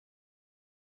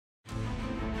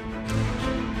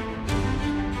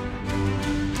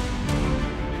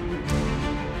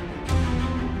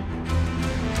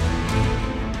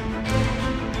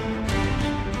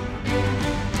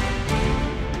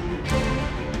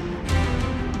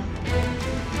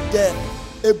The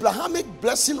Abrahamic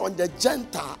blessing on the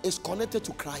Gentile is connected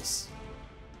to Christ.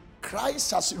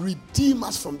 Christ has redeemed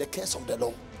us from the curse of the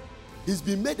law. He's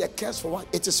been made a curse for what?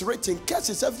 It is written, curse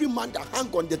is every man that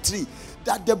hang on the tree,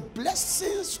 that the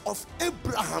blessings of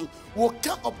Abraham will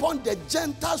come upon the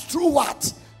Gentiles through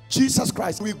what? Jesus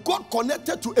Christ. We got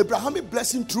connected to Abrahamic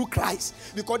blessing through Christ,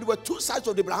 because there were two sides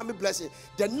of the Abrahamic blessing,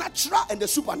 the natural and the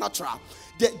supernatural.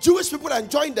 The Jewish people are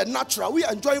enjoying the natural, we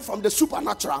are enjoying from the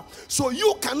supernatural. So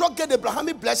you cannot get the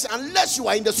Abrahamic blessing unless you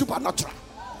are in the supernatural.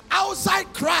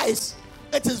 Outside Christ,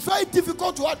 it is very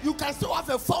difficult to have. You can still have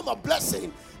a form of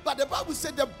blessing, but the Bible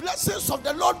said the blessings of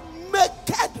the Lord make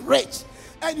it rich,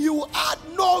 and you will add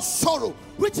no sorrow,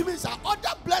 which means that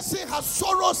other blessing has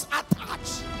sorrows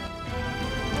attached.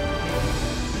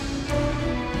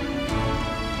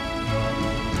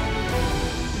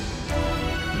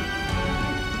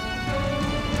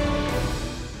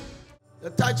 The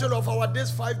title of our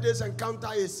this 5 days encounter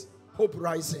is Hope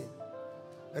Rising.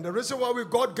 And the reason why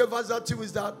God gave us that too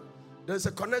is that there's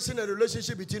a connection and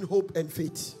relationship between hope and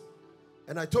faith.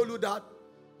 And I told you that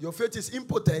your faith is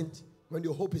impotent when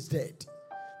your hope is dead.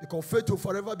 Because faith will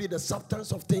forever be the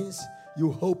substance of things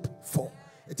you hope for.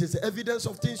 It is the evidence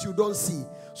of things you don't see.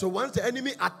 So once the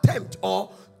enemy attempt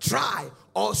or try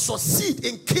or succeed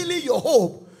in killing your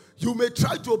hope, you may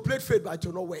try to operate faith, but it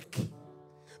will not work.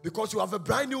 Because you have a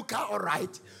brand new car, all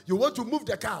right. You want to move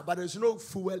the car, but there's no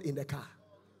fuel in the car.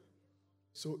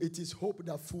 So it is hope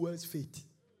that fuels faith.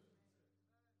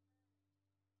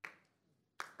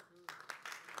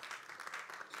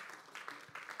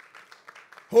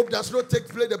 Hope does not take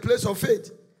the place of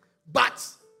faith. But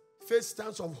faith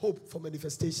stands on hope for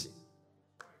manifestation.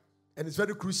 And it's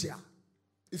very crucial.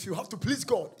 If you have to please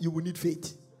God, you will need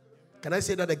faith. Can I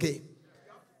say that again?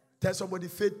 Tell somebody,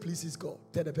 faith pleases God.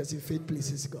 Tell the person, faith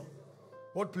pleases God.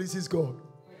 What pleases God?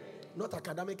 Not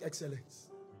academic excellence.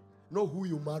 Not who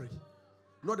you marry.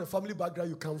 Not the family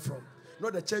background you come from.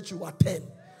 Not the church you attend.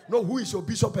 Not who is your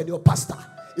bishop and your pastor.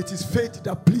 It is faith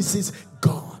that pleases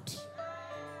God.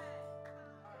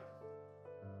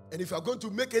 And if you are going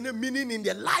to make any meaning in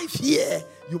your life here,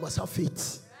 you must have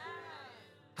faith.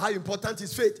 How important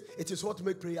is faith? It is what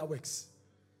makes prayer works.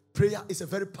 Prayer is a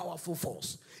very powerful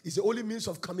force. It's the only means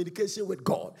of communication with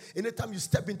God. Anytime you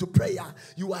step into prayer,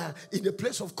 you are in a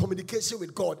place of communication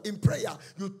with God. In prayer,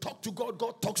 you talk to God,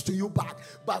 God talks to you back.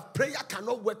 But prayer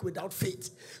cannot work without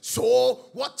faith. So,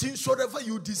 what things soever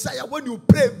you desire, when you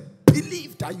pray,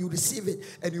 believe that you receive it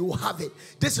and you will have it.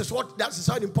 That is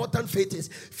how important faith is.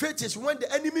 Faith is when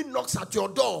the enemy knocks at your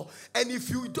door, and if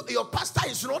your pastor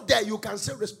is not there, you can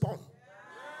still respond.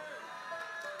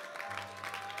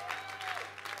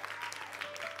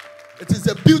 It is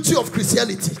the beauty of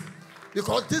Christianity,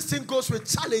 because this thing goes with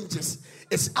challenges.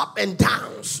 It's up and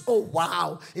downs. Oh,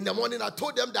 wow. In the morning, I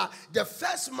told them that the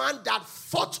first man that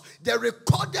fought the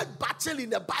recorded battle in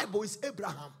the Bible is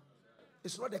Abraham.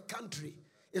 It's not a country.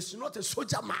 It's not a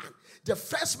soldier man. The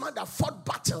first man that fought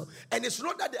battle. And it's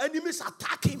not that the enemies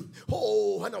attack him.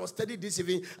 Oh, when I was studying this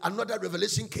evening, another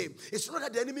revelation came. It's not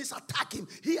that the enemies attack him.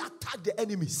 He attacked the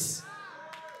enemies.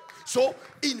 So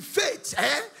in faith,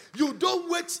 you don't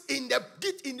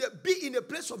be in a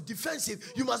place of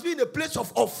defensive. You must be in a place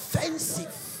of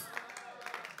offensive.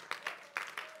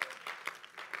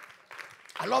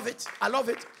 I love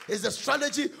it. It's the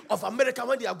strategy of America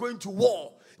when they are going to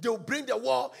war. They will bring the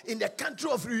war in the country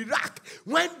of Iraq.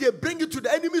 When they bring it to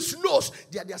the enemy's nose,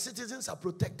 their citizens are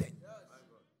protected.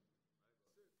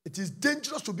 It is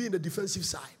dangerous to be in the defensive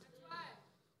side,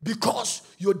 because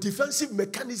your defensive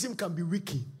mechanism can be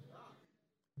weakened.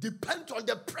 Depends on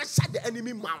the pressure the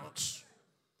enemy mounts.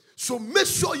 So make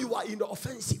sure you are in the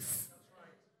offensive.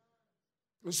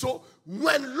 And so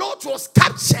when Lot was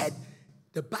captured,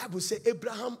 the Bible says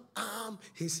Abraham armed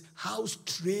his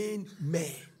house-trained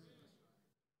men.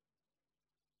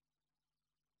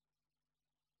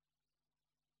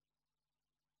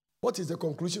 What is the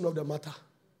conclusion of the matter?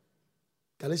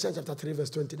 Galatians chapter 3 verse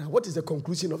 29. What is the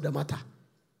conclusion of the matter?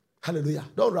 Hallelujah.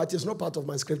 Don't write, it's not part of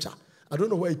my scripture. I don't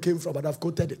know where it came from, but I've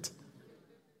quoted it.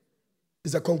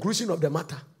 It's the conclusion of the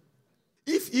matter.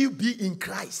 If you be in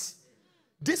Christ,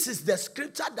 this is the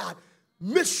scripture that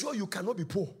makes sure you cannot be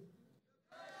poor.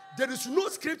 There is no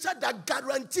scripture that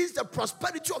guarantees the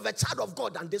prosperity of a child of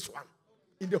God than this one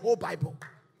in the whole Bible.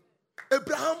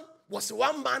 Abraham was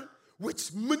one man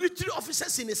with military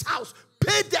officers in his house,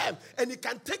 paid them, and he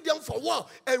can take them for war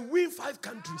and win 5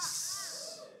 countries.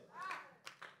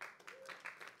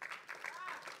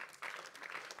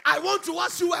 I want to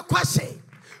ask you a question.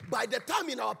 By the time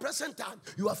in our present time,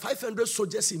 you have 500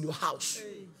 soldiers in your house.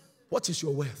 What is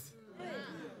your worth?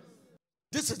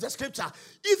 This is the scripture.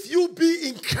 If you be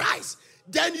in Christ,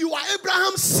 then you are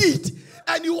Abraham's seed,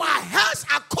 and you are heirs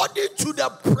according to the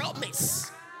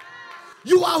promise.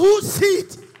 You are whose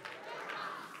seed?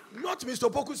 Not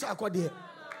Mr. Pokusa Akwadie,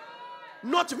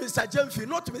 not Mr. Jemfi,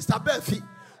 not Mr. Befi,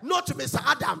 not Mr.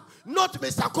 Adam, not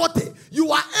Mr. Kote.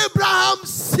 You are Abraham's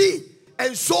seed.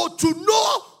 And so to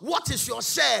know what is your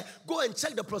share, go and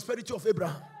check the prosperity of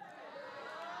Abraham.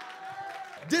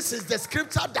 This is the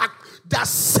scripture that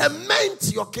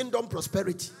cements your kingdom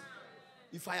prosperity.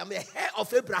 If I am a heir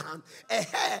of Abraham, a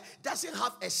heir doesn't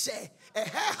have a share. A heir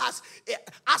has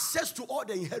access to all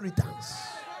the inheritance.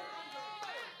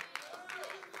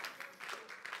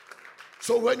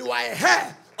 So when you are a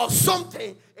heir of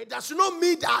something, it does not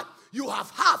mean that you have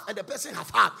half and the person have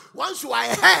half. Once you are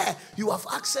a heir, you have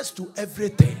access to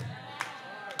everything.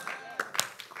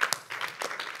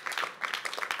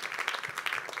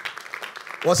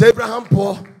 Was Abraham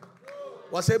poor?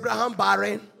 Was Abraham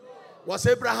barren? Was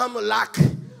Abraham lack?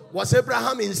 Was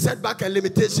Abraham in setback and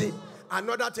limitation?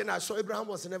 Another thing I saw, Abraham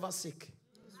was never sick.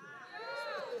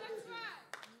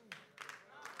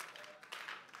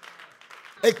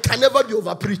 It can never be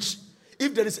overpreached.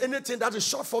 If there is anything that is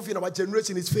short forth in our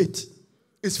generation, it's faith.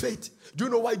 It's faith. Do you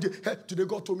know why? Today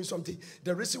God told me something.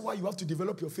 The reason why you have to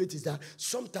develop your faith is that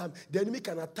sometimes the enemy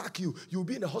can attack you. You'll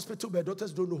be in a hospital where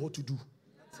doctors don't know what to do.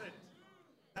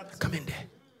 Come in there.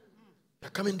 They're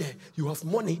coming there. You have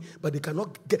money, but they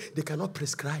cannot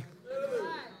prescribe.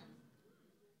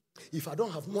 If I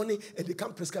don't have money and they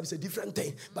can't prescribe, it's a different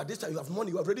thing. But this time you have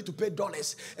money, you are ready to pay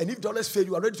dollars. And if dollars fail,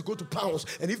 you are ready to go to pounds.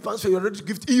 And if pounds fail, you are ready to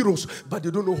give euros. But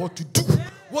they don't know what to do.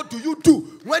 What do you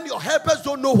do when your helpers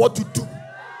don't know what to do?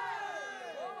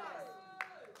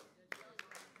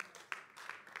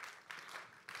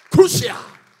 Crucial.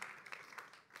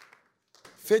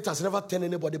 Faith has never turned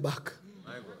anybody back.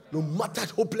 No matter how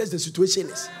hopeless the situation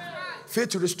is. Faith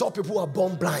to restore people who are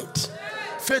born blind.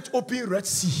 Faith open Red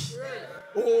Sea.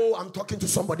 Oh, I'm talking to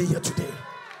somebody here today.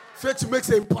 Faith makes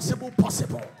the impossible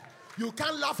possible. You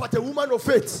can't laugh at a woman of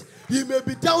faith. He may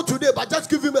be down today, but just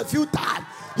give him a few time.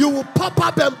 You will pop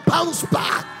up and bounce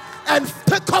back and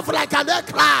take off like an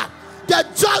aircraft. The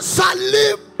just shall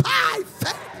live by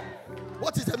faith.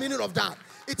 What is the meaning of that?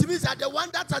 It means that the one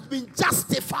that has been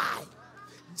justified,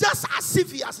 just as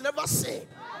if he has never sinned.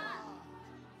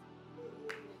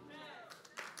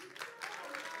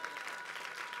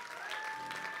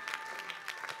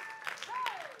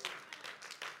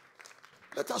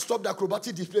 Let us stop the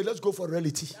acrobatic display. Let's go for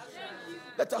reality.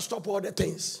 Let us stop all the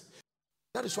things.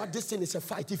 That is why this thing is a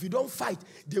fight. If you don't fight,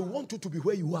 they want you to be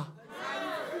where you are.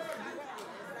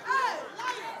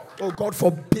 Oh, God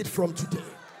forbid from today.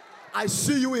 I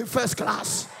see you in first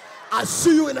class. I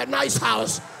see you in a nice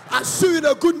house. I see you in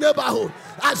a good neighborhood.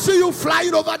 I see you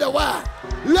flying over the world.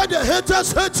 Let the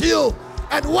haters hate you.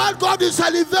 And while God is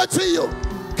elevating you,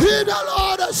 give the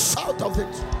Lord a shout of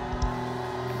it.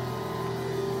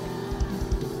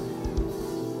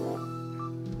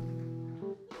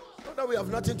 We have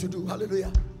nothing to do.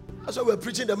 Hallelujah. That's why we're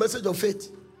preaching the message of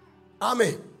faith.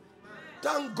 Amen.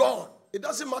 Thank God. It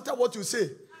doesn't matter what you say.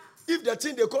 If the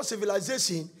thing they call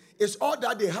civilization is all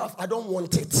that they have, I don't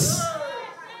want it.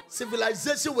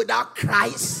 Civilization without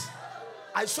Christ,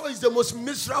 I saw it's the most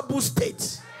miserable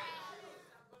state.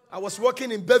 I was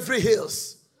working in Beverly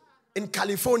Hills in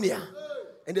California,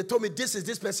 and they told me this is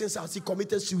this person's house. He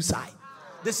committed suicide.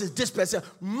 This is this person.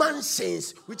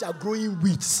 Mansions which are growing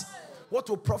weeds. What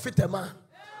will profit a man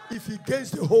if he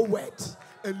gains the whole world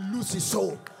and lose his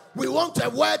soul? We want the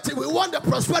wealth, we want the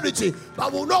prosperity,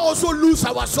 but we will not also lose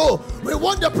our soul. We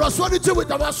want the prosperity with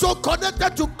our soul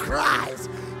connected to Christ.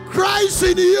 Christ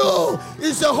in you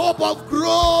is the hope of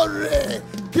glory.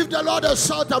 Give the Lord a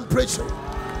shout and praise him.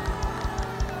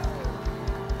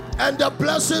 And the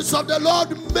blessings of the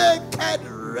Lord make it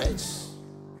rich.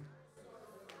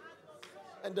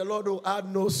 And the Lord will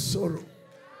add no sorrow.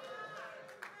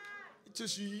 It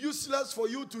is useless for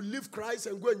you to leave Christ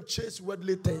and go and chase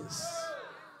worldly things.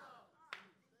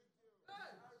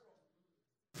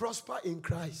 Prosper in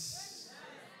Christ.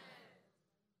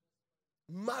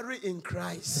 Marry in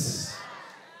Christ.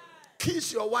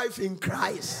 Kiss your wife in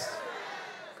Christ.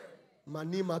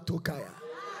 Manima Tokaya.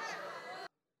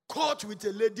 Court with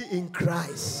a lady in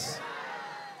Christ.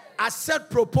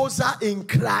 Accept proposal in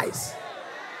Christ.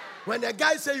 When a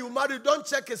guy say you marry, don't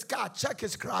check his car, check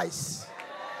his Christ.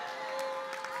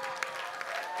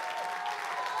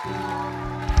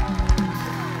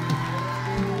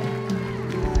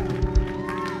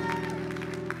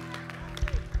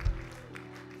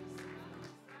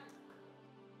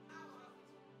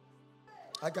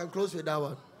 I can close with that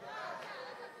one.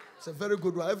 It's a very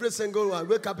good one. Every single one,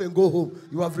 wake up and go home.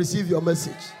 You have received your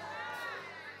message.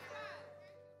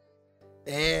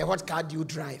 What car do you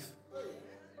drive?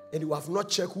 And you have not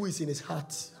checked who is in his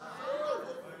heart.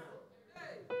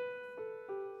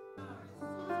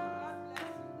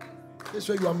 That's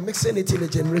why you are mixing it in a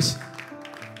generation.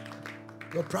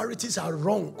 Your priorities are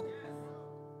wrong.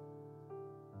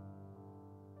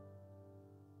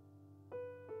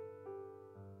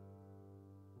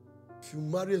 If you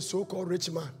marry a so-called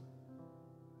rich man,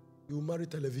 you marry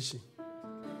television.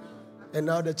 And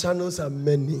now the channels are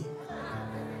many.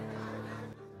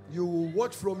 You will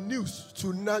watch from news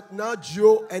to Nat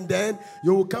Geo, and then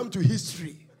you will come to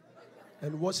history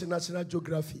and watch National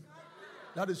Geography.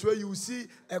 That is where you will see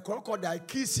a crocodile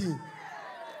kissing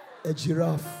a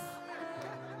giraffe.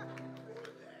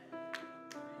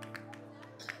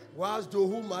 Whilst those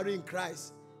who marry in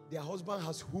Christ, their husband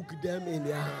has hooked them in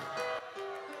their hand.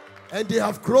 And they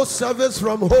have cross service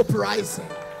from Hope Rising.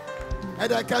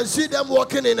 And I can see them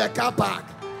walking in a car park.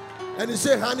 And they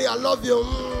say, honey, I love you.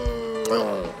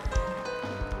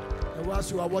 And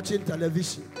whilst you are watching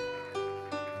television,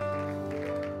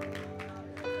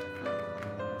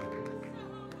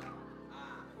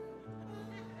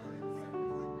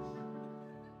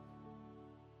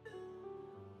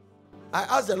 I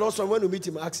asked the Lord when we meet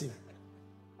him, ask him,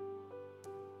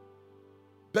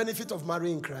 benefit of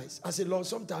marrying Christ. I said, Lord,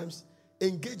 sometimes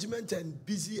engagement and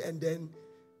busy, and then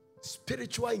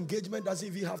spiritual engagement doesn't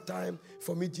even have time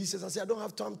for me. Jesus, I said, I don't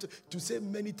have time to say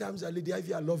many times, Lady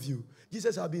Ivy, I love you.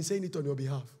 Jesus, I've been saying it on your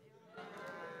behalf.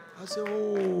 I said,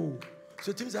 oh.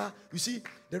 So things are, you see,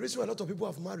 the reason why a lot of people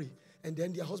have married, and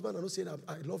then their husband are not saying,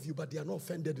 I love you, but they are not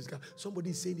offended.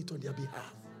 Somebody is saying it on their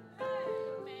behalf.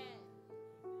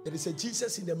 There is a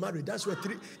Jesus in the marriage. That's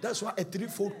why a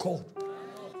threefold call.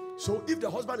 So if the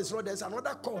husband is not, there's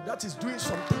another call that is doing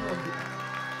something on the.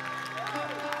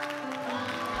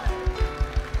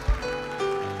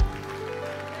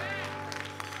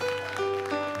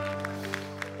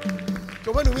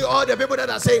 So when we all the people that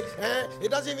are saying, he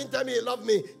doesn't even tell me he loves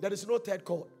me, there is no third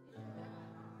call.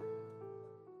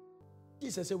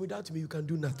 Jesus said, without me you can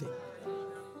do nothing,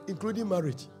 including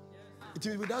marriage. It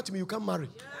means without me you can't marry.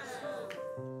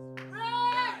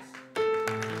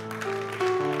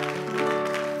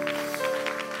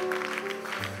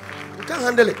 You can't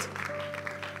handle it.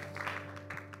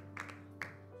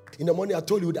 In the morning I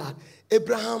told you that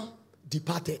Abraham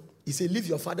departed. He said, leave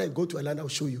your father and go to a land I'll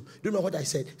show you. Do you remember what I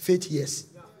said? Faith, yes.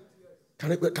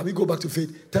 Can we go back to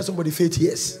faith? Tell somebody faith,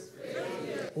 yes.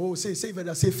 Oh, say very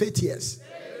loud. Say faith, yes.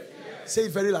 Say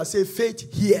very loud. Say faith,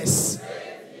 yes.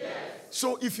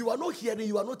 So if you are not hearing,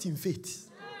 you are not in faith.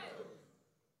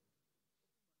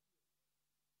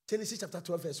 Genesis chapter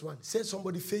 12 verse 1. Say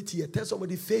somebody faith here. Tell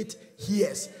somebody faith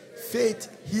hears.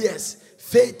 Faith hears.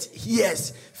 Faith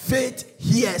hears. Faith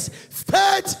hears.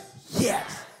 Faith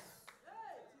hears.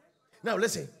 Now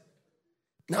listen.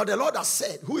 Now the Lord has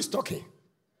said, who is talking?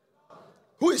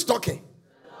 Who is talking?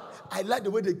 I like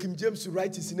the way the King James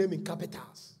writes his name in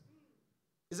capitals.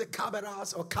 Is it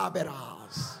Caberas or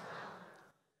Caberas?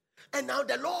 And now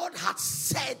the Lord had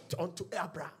said unto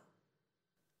Abraham,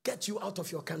 get you out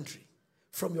of your country,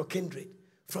 from your kindred,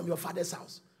 from your father's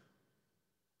house,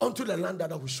 unto the land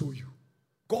that I will show you.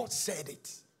 God said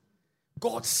it.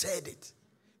 God said it.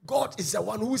 God is the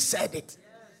one who said it.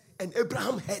 And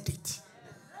Abraham heard it.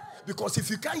 Because if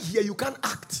you can't hear, you can't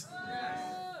act.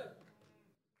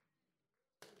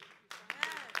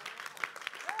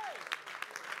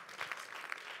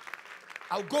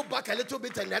 I'll go back a little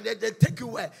bit and then take you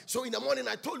where. So in the morning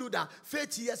I told you that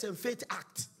faith hears and faith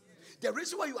act. The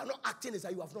reason why you are not acting is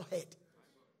that you have not heard.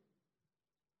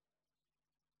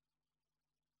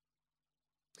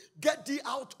 Get thee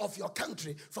out of your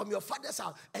country, from your father's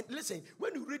house. And listen,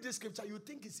 when you read this scripture, you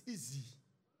think it's easy.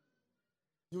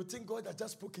 You think God has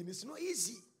just spoken. It's not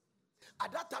easy.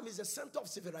 At that time, it's the center of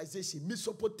civilization,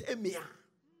 Mesopotamia,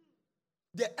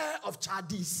 the Heir of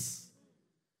Chaldees.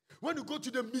 When you go to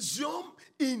the museum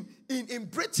in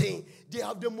Britain, they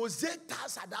have the mosaic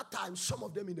tiles at that time, some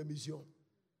of them in the museum.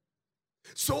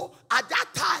 So at that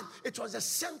time, it was the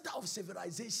center of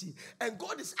civilization. And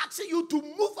God is asking you to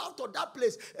move out of that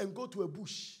place and go to a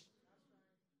bush.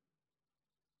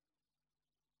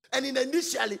 And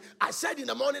initially, I said in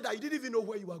the morning that you didn't even know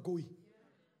where you are going.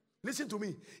 Listen to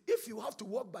me. If you have to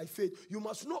walk by faith, you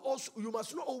must not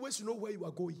always know where you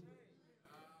are going.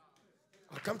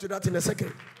 I'll come to that in a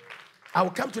second.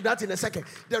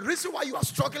 The reason why you are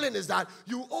struggling is that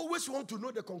you always want to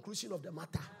know the conclusion of the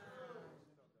matter.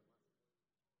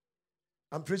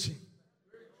 I'm preaching.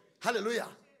 Hallelujah.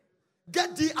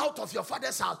 Get thee out of your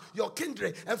father's house, your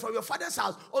kindred, and from your father's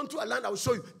house unto a land I will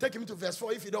show you. Take him to verse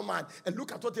 4 if you don't mind. And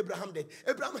look at what Abraham did.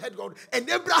 Abraham heard God. And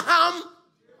Abraham,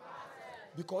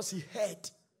 because he heard.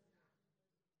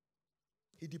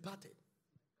 He departed.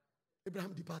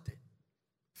 Abraham departed.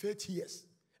 Faith hears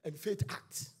and faith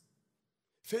acts.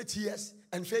 Faith hears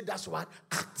and faith does what?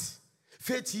 Act.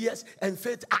 Faith hears and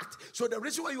faith acts. So the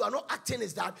reason why you are not acting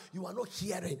is that you are not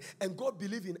hearing. And God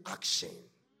believes in action.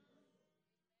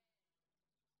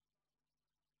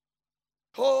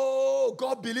 Oh,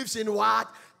 God believes in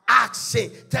what?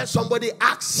 Action. Tell somebody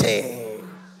action.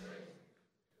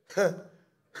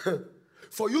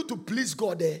 For you to please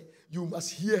God, you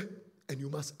must hear and you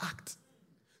must act.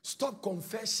 Stop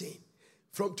confessing.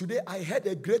 From today, I heard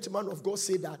a great man of God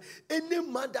say that any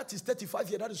man that is 35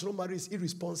 years that is not married is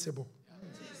irresponsible.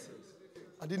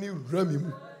 I didn't even run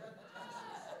him.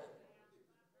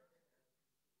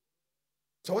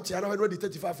 So what you are already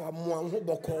 35 for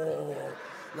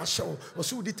now show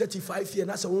also did 35 years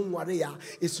that's a worry.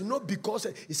 It's not because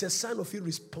it's a sign of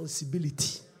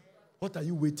irresponsibility. What are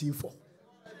you waiting for?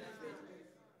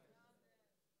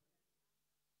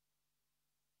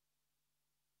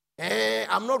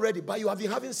 I'm not ready, but you have been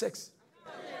having sex.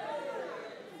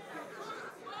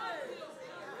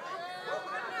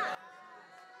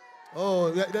 Oh,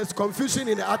 there's confusion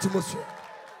in the atmosphere.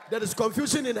 There is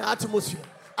confusion in the atmosphere.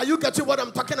 Are you getting what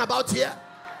I'm talking about here?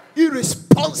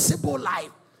 Irresponsible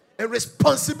life. And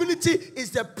responsibility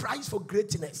is the price for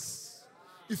greatness.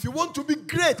 If you want to be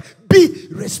great, be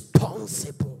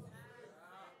responsible.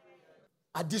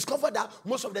 I discovered that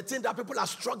most of the things that people are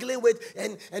struggling with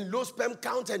and low sperm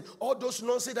count and all those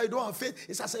nonsense that you don't have faith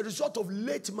is as a result of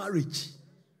late marriage.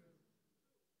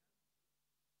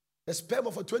 A sperm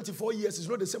of a 24 years is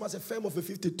not the same as a sperm of a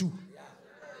 52.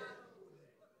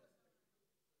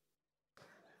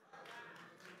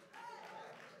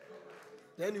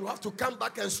 Then you have to come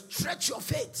back and stretch your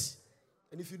faith.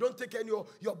 And if you don't take any,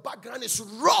 your background is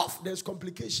rough, there's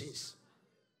complications.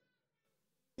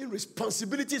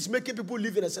 Irresponsibility is making people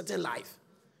live in a certain life.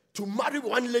 To marry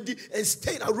one lady and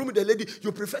stay in a room with the lady,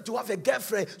 you prefer to have a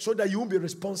girlfriend so that you won't be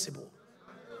responsible.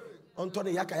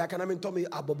 Anthony Yaka Yaka Namin Tommy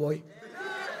Aboboy.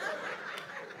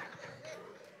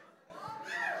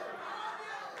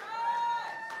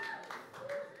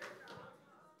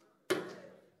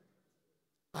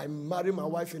 I marry my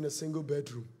wife in a single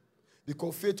bedroom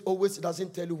because faith always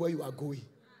doesn't tell you where you are going.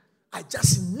 I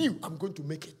just knew I'm going to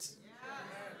make it.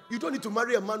 You don't need to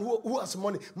marry a man who has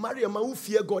money. Marry a man who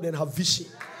fears God and have vision.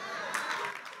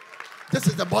 This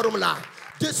is the bottom line.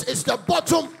 This is the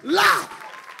bottom line.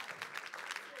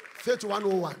 Faith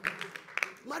 101.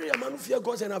 Marry a man who fears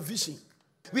God and have vision.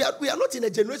 We are not in a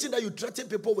generation that you threaten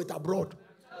people with abroad.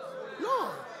 No.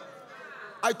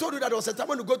 I told you that there was a time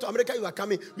when you go to America, you are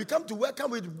coming. We come to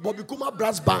welcome with Bobby Kuma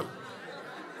brass band.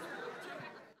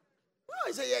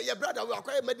 I say, yeah, brother, we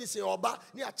acquired medicine or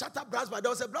near Chatter brass band.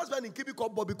 There was a brass band in Kibi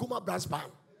called Bobby Kuma brass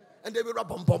band. And they will rap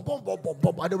bum bum bum bum bum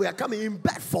bum. And we are coming in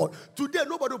Bedford. Today,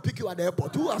 nobody will pick you at the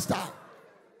airport. Who has that?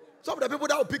 Some of the people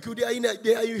that will pick you, they are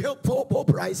in help for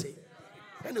pricing.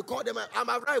 And you call them, I'm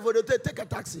arrived, they take a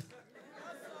taxi.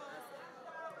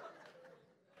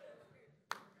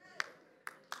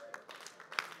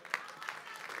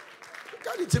 You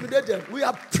can't intimidate them. We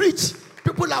are preached.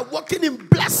 People are walking in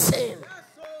blessing.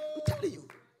 I'm telling you.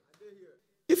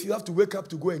 If you have to wake up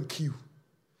to go and queue,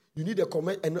 you need a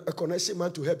connection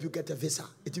man to help you get a visa.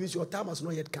 It means your time has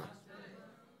not yet come.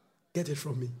 Get it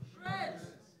from me.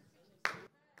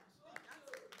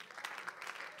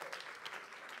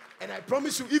 And I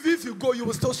promise you, even if you go, you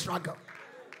will still struggle.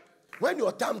 When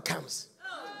your time comes,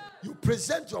 you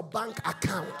present your bank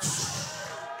account.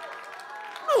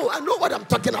 No, I know what I'm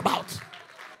talking about.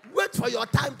 Wait for your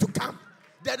time to come.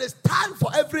 There is time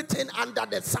for everything under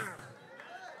the sun.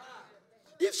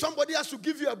 If somebody has to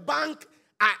give you a bank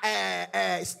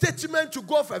statement to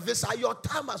go for a visa, your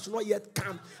time has not yet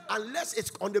come unless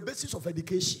it's on the basis of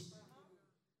education.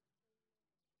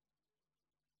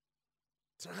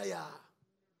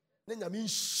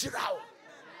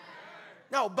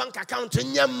 Now bank account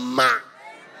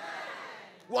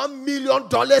 $1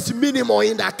 million minimum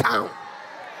in the account.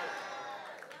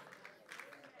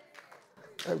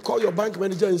 And call your bank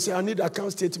manager and say, I need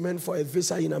account statement for a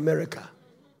visa in America.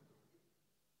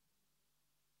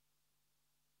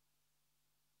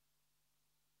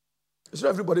 It's not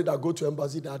everybody that go to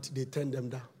embassy that they turn them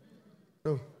down.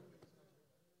 No. It's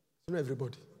not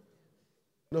everybody.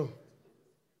 No.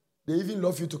 They even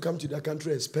love you to come to their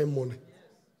country and spend money.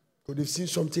 Because they've seen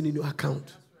something in your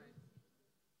account.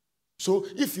 So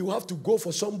if you have to go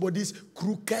for somebody's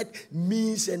crooked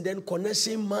means and then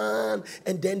connection man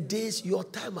and then this, your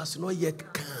time has not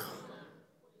yet come.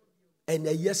 And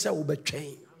a yes will be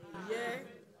changed.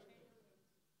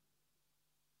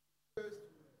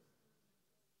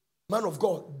 Man of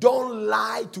God, don't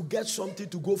lie to get something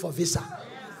to go for visa.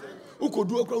 Who could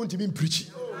do a crown to be preaching?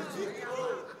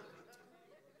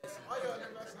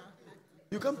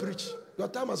 You can preach. Your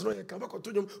time has not come back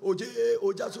to them. Oh,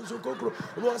 just so go.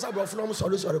 Once I brought from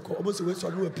sorry, almost we saw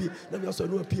no appear. Then we saw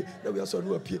no appear. Then we saw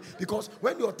no appear. Because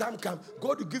when your time comes,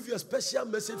 God will give you a special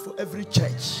message for every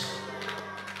church.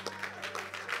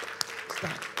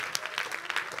 Start.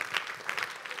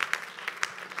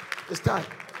 It's time.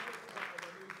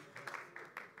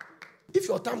 If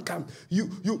your time comes, you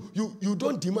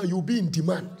don't demand, you'll be in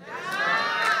demand.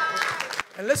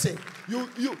 And listen, you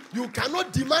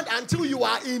cannot demand until you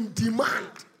are in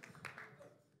demand.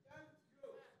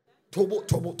 Tobo,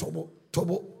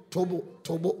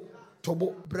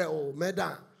 breo,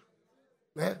 meda.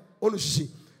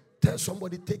 Tell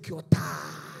somebody, take your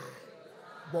time.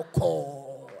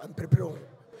 Boko, and prepare.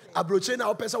 Abroche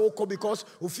na opesa woko because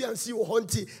ufiansi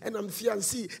uhonti and I'm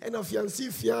fiancé and I'm fiancé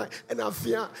fia and I'm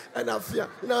fia and I'm fia.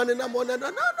 No.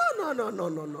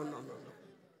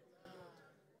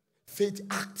 Faith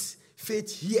acts.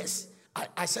 Faith hears.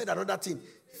 I said another thing.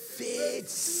 Faith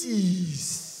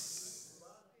sees.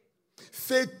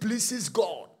 Faith pleases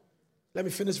God. Let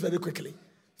me finish very quickly.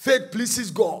 Faith pleases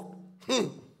God.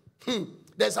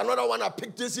 There's another one I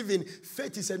picked this evening.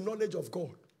 Faith is a knowledge of God.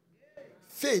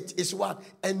 Faith is what?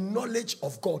 A knowledge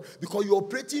of God. Because you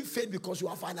operate in faith because you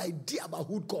have an idea about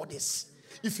who God is.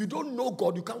 If you don't know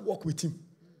God, you can't walk with him.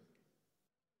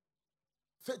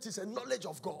 Faith is a knowledge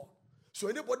of God. So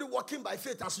anybody walking by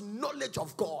faith has knowledge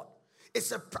of God.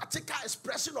 It's a practical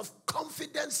expression of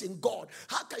confidence in God.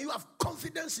 How can you have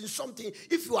confidence in something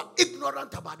if you are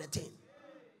ignorant about the thing?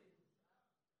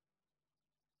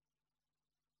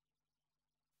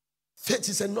 Faith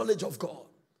is a knowledge of God.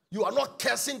 You are not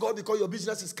cursing God because your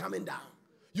business is coming down.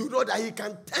 You know that he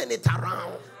can turn it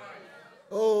around.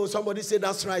 Oh, somebody say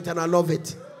that's right and I love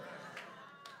it.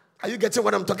 Are you getting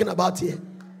what I'm talking about here?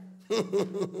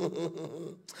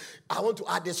 I want to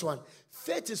add this one.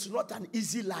 Faith is not an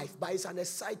easy life, but it's an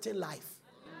exciting life.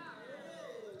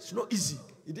 It's not easy.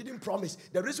 He didn't promise.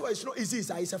 The reason why it's not easy is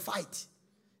that it's a fight.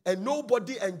 And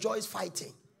nobody enjoys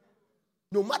fighting.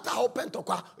 No matter how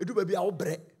pentokwa, it will be our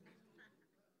bread.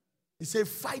 He said,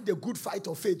 fight the good fight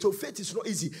of faith. So faith is not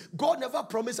easy. God never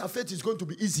promised that faith is going to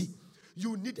be easy.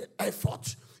 You need an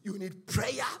effort. You need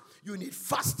prayer. You need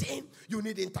fasting. You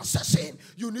need intercession.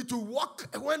 You need to walk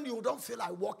when you don't feel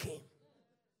like walking.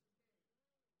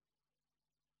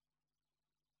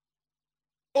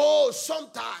 Oh,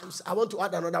 sometimes, I want to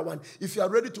add another one. If you are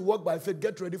ready to walk by faith,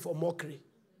 get ready for mockery.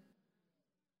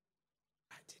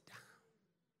 Write it down.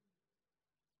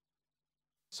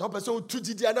 Some person who did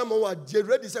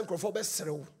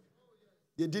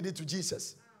they did it to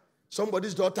Jesus.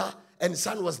 Somebody's daughter and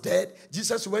son was dead.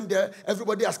 Jesus went there.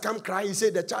 Everybody has come crying. He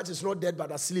said the child is not dead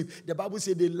but asleep. The Bible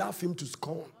said they laugh him to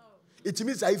scorn. It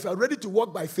means that if you are ready to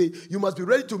walk by faith, you must be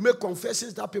ready to make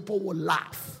confessions that people will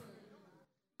laugh.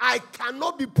 I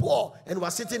cannot be poor and we're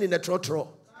sitting in a trotro.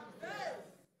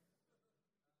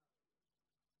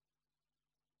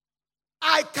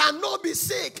 I cannot be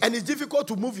sick and it's difficult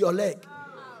to move your leg.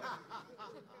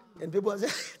 And people say,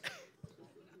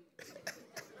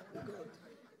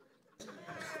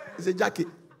 it's a Jackie,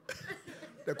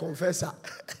 the confessor.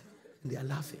 And they are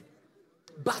laughing.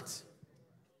 But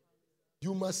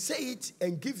you must say it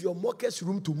and give your mockers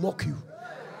room to mock you.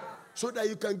 So that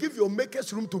you can give your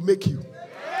makers room to make you.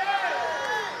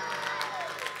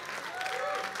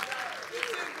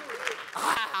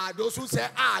 Those who say,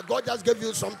 God just gave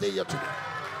you something here today.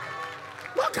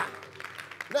 Okay.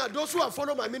 Now, those who have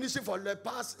followed my ministry for the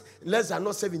past less than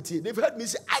not 17, they've heard me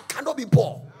say, I cannot be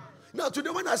poor. Now, today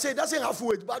when I say it doesn't have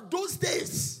weight, but those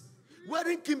days,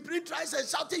 wearing Kimpri tries and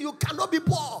shouting, you cannot be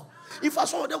poor. If I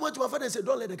saw them went to my father and said,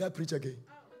 don't let the guy preach again.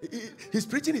 He's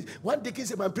preaching it. One day he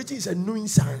said, my preaching is a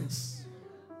nuisance.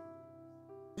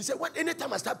 He said,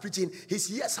 anytime I start preaching,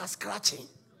 his ears are scratching.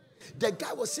 The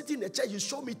guy was sitting in the chair, he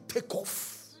showed me take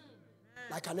off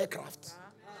like an aircraft.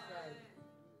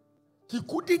 He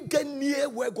couldn't get near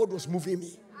where God was moving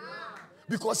me.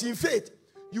 Because in faith,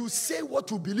 you say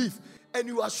what you believe and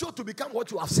you are sure to become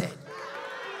what you have said.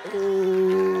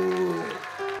 Oh,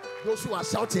 those who are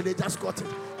shouting, they just got it.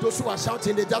 Those who are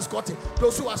shouting, they just got it.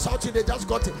 Those who are shouting, they just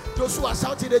got it. Those who are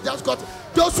shouting, they just got it.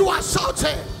 Those who are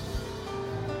shouting.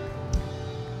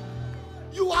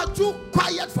 You are too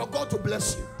quiet for God to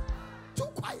bless you. Too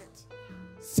quiet.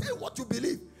 Say what you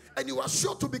believe and you are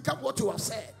sure to become what you have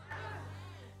said.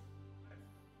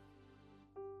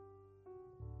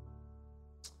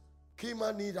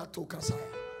 Kima nida tokasaya.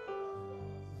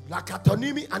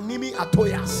 Lakatonimi animi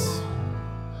atoyas.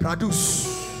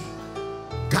 Produce.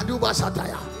 Kaduba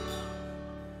sataya.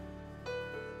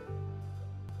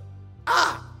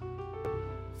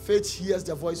 faith hears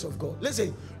the voice of God.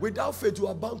 Listen, without faith, you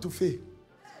are bound to fail.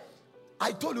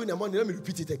 I told you in the morning, let me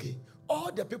repeat it again. All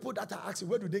the people that are asking,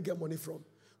 where do they get money from?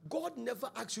 God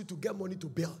never asked you to get money to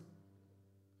build.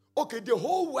 Okay, the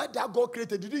whole world that God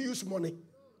created, did he use money?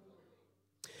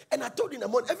 And I told you in the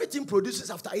morning, everything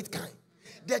produces after its kind.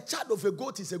 The child of a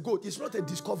goat is a goat. It's not a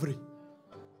discovery.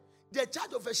 The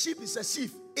child of a sheep is a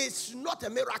sheep. It's not a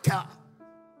miracle.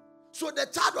 So the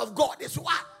child of God is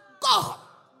what? God.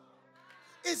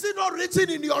 Is it not written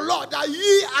in your law that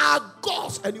ye are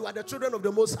gods and you are the children of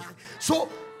the Most High? So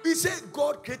he said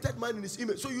God created man in his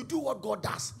image. So you do what God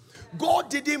does. God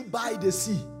didn't buy the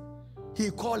sea. He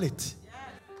called it.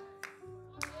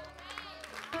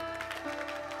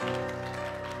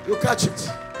 You catch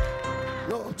it.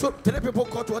 No, so 3 people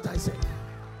caught what I said.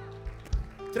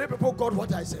 3 people caught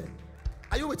what I said.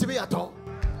 Are you with me at all?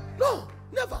 No,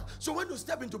 never. So when you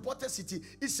step into Porter City,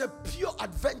 it's a pure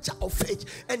adventure of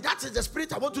faith. And that is the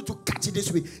spirit I want you to catch it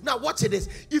this way. Now watch it.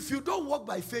 If you don't walk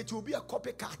by faith, you will be a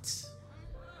copycat.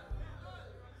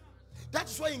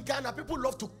 That's why in Ghana, people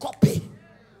love to copy.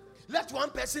 Let one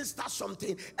person start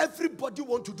something. Everybody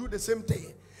want to do the same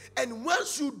thing. And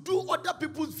once you do other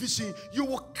people's vision, you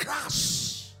will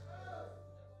crash.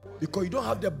 Because you don't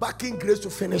have the backing grace to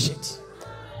finish it.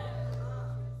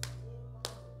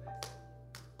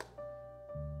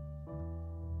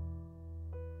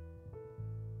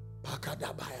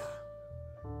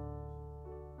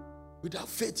 Without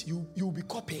faith, you will be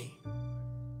copying.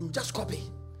 You just copy.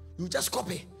 You just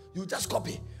copy. You just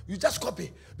copy. You just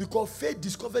copy. Because faith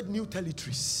discovered new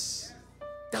territories.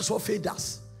 That's what faith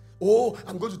does. Oh,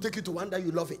 I'm going to take you to one that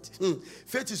you love it.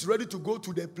 Faith is ready to go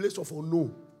to the place of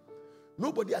unknown.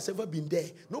 Nobody has ever been there.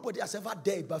 Nobody has ever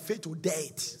dared, but faith will dare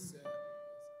it.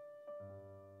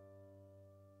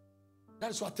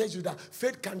 That's what tells you that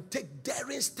faith can take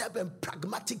daring steps and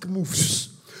pragmatic moves.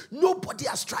 Nobody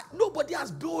has tried. Nobody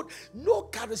has built. No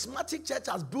charismatic church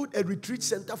has built a retreat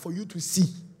center for you to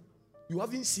see. You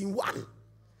haven't seen one.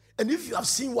 And if you have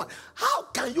seen one, how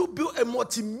can you build a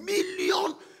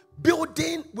multi-million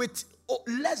building with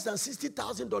less than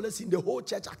 $60,000 in the whole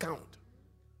church account?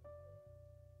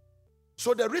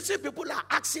 So the reason people are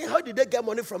asking how did they get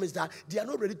money from is that they are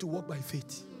not ready to walk by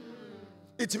faith.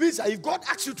 It means that if God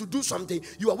asks you to do something,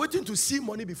 you are waiting to see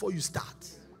money before you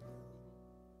start.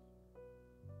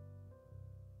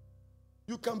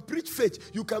 You can preach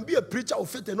faith. You can be a preacher of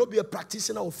faith and not be a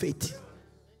practitioner of faith.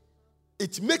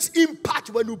 It makes impact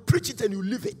when you preach it and you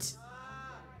live it.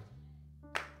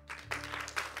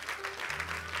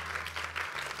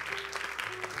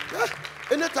 Yeah.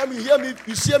 Anytime you hear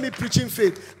me preaching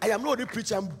faith, I am not only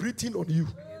preaching, I'm breathing on you.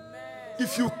 Amen.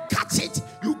 If you catch it,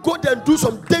 you go there and do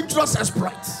some dangerous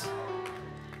exploits.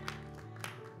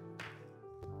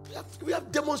 We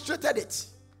have demonstrated it.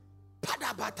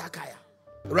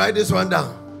 Write this one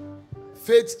down.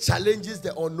 Faith challenges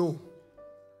the unknown.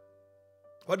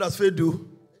 What does faith do?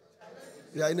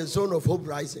 We are in a zone of hope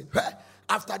rising.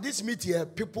 After this meeting,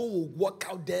 people will walk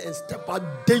out there and step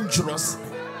out dangerously.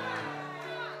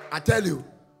 I tell you,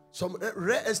 some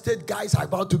real estate guys are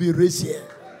about to be raised here.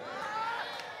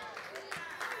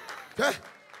 Do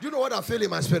you know what I feel in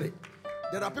my spirit?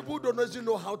 There are people who don't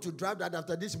know how to drive that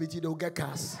after this meeting, they'll get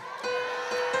cars.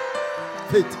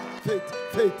 Faith, faith,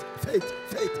 faith, faith,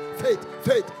 faith, faith,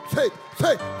 faith, faith,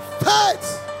 faith,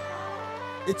 faith.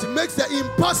 It makes the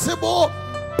impossible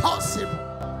possible.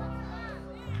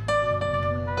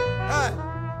 Hey,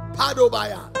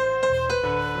 Padobaya.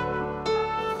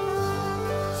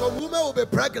 Some women will be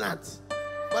pregnant.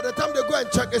 By the time they go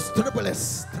and check, it's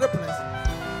triplets.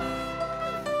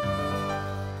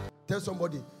 Tell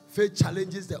somebody, faith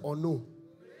challenges the unknown.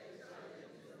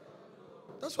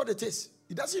 That's what it is.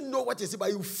 He doesn't know what it is, but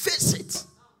you face it.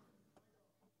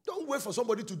 Don't wait for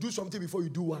somebody to do something before you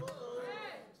do one.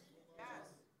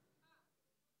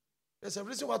 There's a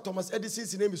reason why Thomas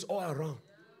Edison's name is all around.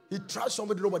 He tried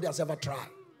somebody nobody has ever tried.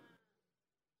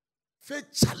 Faith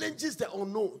challenges the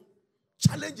unknown.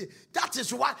 Challenge it. That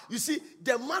is why, you see,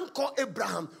 the man called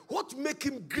Abraham, what made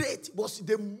him great was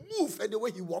the move and the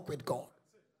way he walked with God.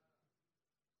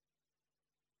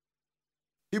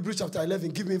 Hebrews chapter 11,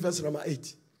 give me verse number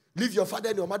 8. Leave your father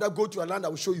and your mother, go to a land I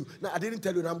will show you. Now, I didn't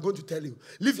tell you, and I'm going to tell you.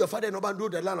 Leave your father and your mother, go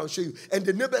to the land I will show you. And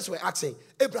the neighbors were asking,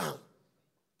 Abraham,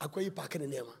 are you parking in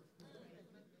the name?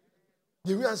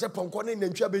 You answer,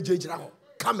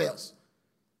 camels.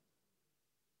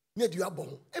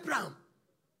 Abraham,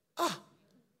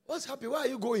 what's happening? Where are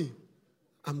you going?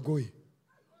 I'm going.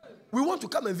 We want to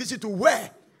come and visit you. Where?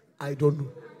 I don't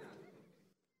know.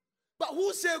 But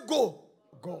who said go?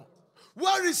 Go.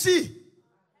 Where is he?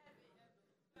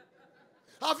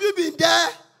 Have you been there?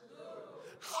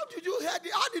 How did you hear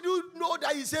it? How did you know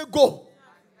that he said go?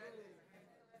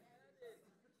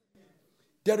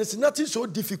 There is nothing so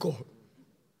difficult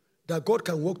that God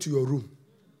can walk to your room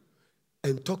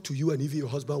and talk to you, and even your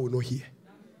husband will not hear.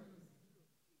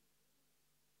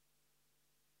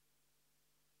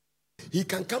 He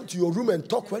can come to your room and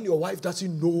talk when your wife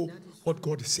doesn't know what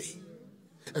God is saying.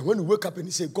 And when you wake up and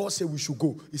he say, God said we should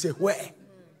go. He said, where?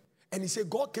 And he said,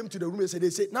 God came to the room and said, they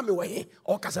said, na me way,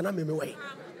 or kasana me way.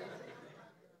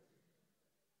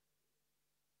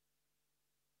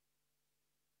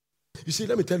 You see,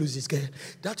 let me tell you this, girl.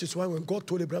 That is why when God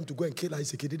told Abraham to go and kill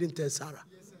Isaac, he didn't tell Sarah.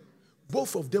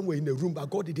 Both of them were in the room, but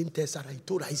God didn't tell Sarah. He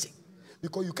told Isaac.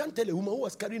 Because you can't tell a woman who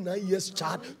was carrying 9 years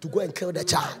child to go and kill the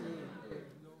child.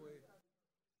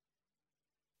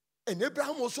 And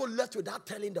Abraham also left without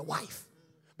telling the wife.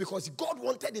 Because God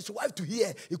wanted his wife to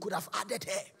hear, he could have added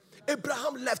her.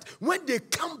 Abraham left. When they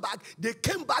came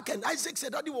back and Isaac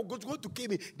said that he was going to kill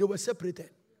me. They were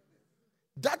separated.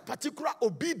 That particular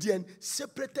obedience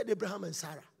separated Abraham and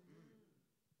Sarah.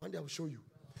 One day I will show you.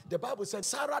 The Bible said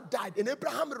Sarah died and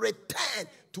Abraham returned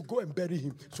to go and bury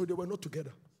him. So they were not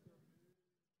together.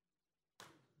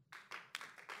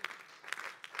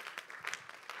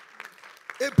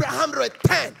 Abraham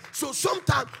returned. So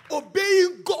sometimes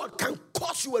obeying God can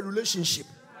cost you a relationship.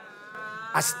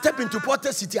 I stepped into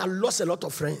Porter City and lost a lot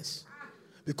of friends.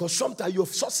 Because sometimes your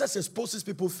success exposes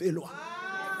people's failure.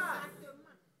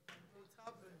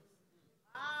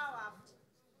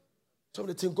 Some of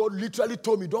the things God literally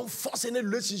told me, don't force any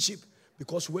relationship.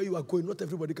 Because where you are going, not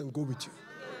everybody can go with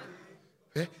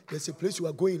you. There's a place you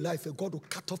are going in life and God will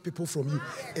cut off people from you.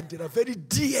 And they are very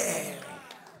dear.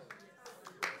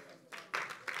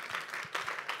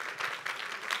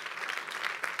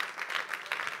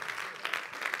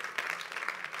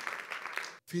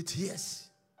 Faith hears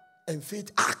and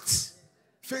faith acts.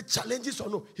 Faith challenges or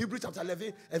no. Hebrews chapter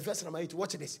 11 and verse number 8.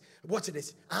 Watch this. Watch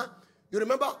this. You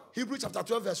remember Hebrews chapter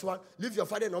 12 verse 1. Leave your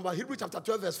father and mother. Hebrews chapter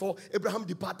 12 verse 4. Abraham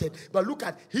departed. But look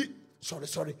at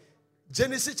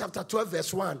Genesis chapter 12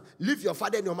 verse 1. Leave your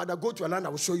father and your mother. Go to a land I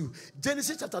will show you.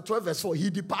 Genesis chapter 12 verse 4. He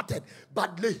departed.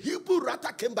 But the Hebrew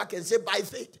writer came back and said by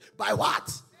faith. By what?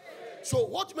 Faith. So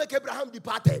what make Abraham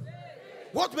departed?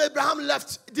 What Abraham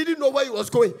left, didn't know where he was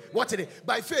going. What did he?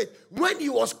 By faith. When he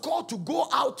was called to go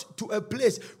out to a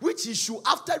place which he should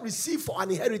after receive for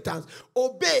an inheritance,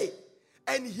 obey.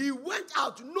 And he went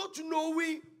out not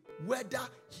knowing whether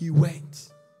he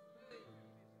went.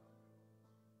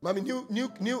 Mommy,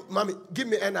 mommy, give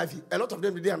me NIV. A lot of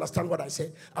them didn't understand what I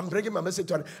said. I'm bringing my message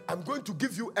to them. I'm going to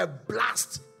give you a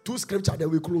blast. 2 scriptures that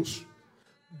we close.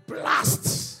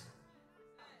 Blast.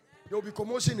 There will be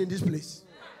commotion in this place.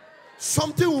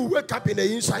 Something will wake up in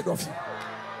the inside of you.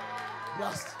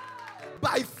 Blast.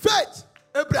 By faith,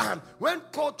 Abraham, when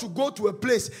called to go to a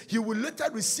place he will later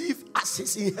receive as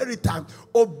his inheritance,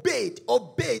 obeyed,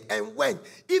 and went,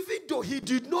 even though he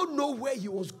did not know where he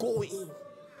was going.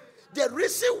 The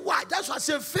reason why, that's why I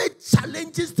say faith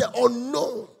challenges the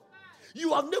unknown.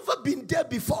 You have never been there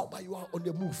before, but you are on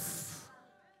the move.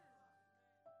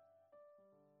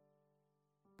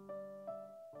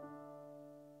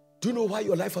 Do you know why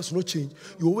your life has not changed?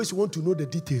 You always want to know the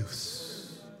details.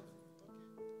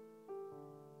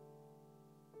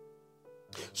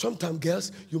 Sometimes,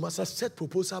 girls, you must accept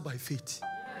proposal by faith.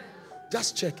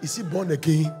 Just check. Is he born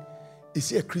again? Is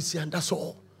he a Christian? That's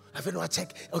all. I don't know. I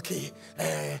check. Okay.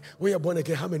 When you're born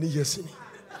again, how many years in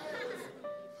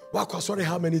it? Sorry,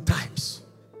 how many times?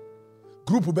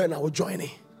 Group Ben, I will join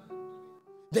it.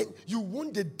 Then you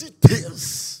want the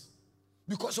details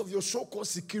because of your so-called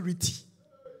security.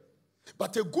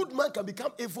 But a good man can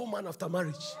become an evil man after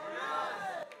marriage.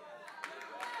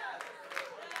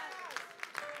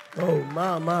 Oh,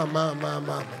 ma.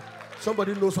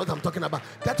 Somebody knows what I'm talking about.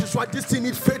 That is why this thing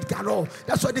needs faith galore.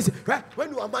 That's why this, right?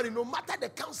 When you are married, no matter the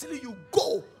counseling you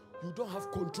go, you don't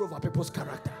have control over people's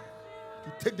character.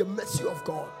 To take the mercy of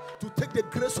God, to take the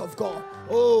grace of God.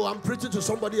 Oh, I'm preaching to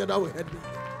somebody that will help me.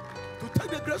 To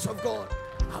take the grace of God.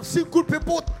 I've seen good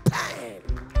people turn.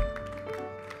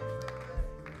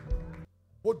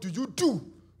 What do you do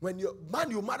when your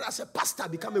man you marry as a pastor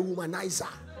become a womanizer?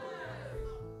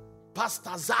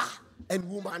 Pastor and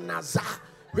womanizer.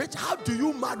 How do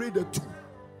you marry the two?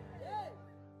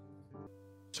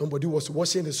 Somebody was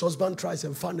washing his husband's tries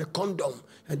and found a condom,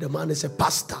 and the man is a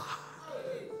pastor.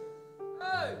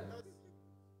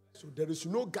 So there is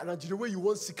no guarantee the way you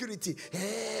want security.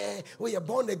 When you're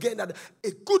born again, that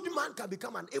a good man can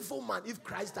become an evil man if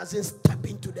Christ doesn't step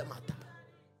into the matter.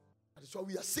 That's why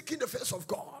we are seeking the face of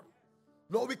God.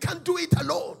 Lord, we can't do it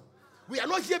alone. We are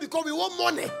not here because we want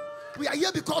money. We are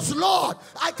here because, Lord,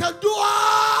 I can do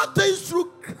all things through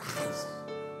Christ.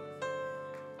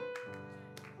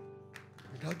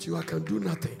 Without you, I can do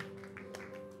nothing.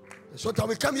 Sometimes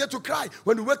we come here to cry.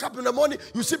 When we wake up in the morning,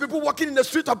 you see people walking in the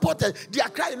street of Porter. They are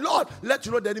crying, Lord, let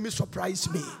you know the enemy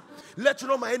surprise me. Let you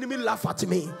know my enemy laugh at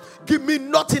me. Give me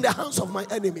not in the hands of my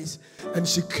enemies and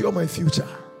secure my future.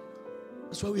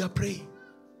 That's why we are praying.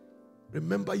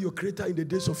 Remember your Creator in the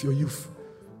days of your youth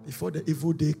before the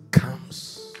evil day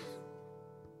comes.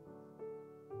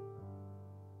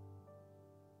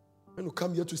 When you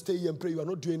come here to stay here and pray, you are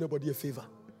not doing anybody a favor.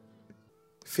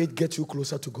 Faith gets you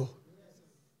closer to God.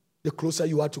 The closer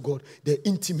you are to God, the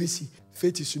intimacy.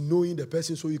 Faith is knowing the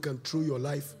person so you can throw your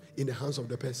life in the hands of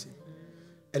the person.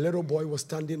 A little boy was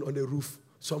standing on the roof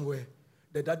somewhere.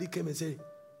 The daddy came and said,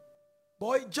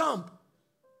 boy, jump.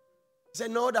 He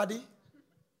said, no, daddy.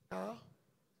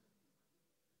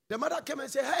 The mother came and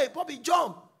said, hey, Bobby,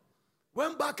 jump.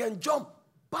 Went back and jumped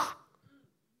back.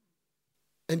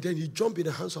 And then he jumped in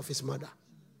the hands of his mother.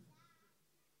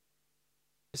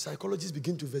 The psychologists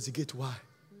begin to investigate why.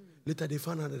 Later they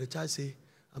found out that the child say,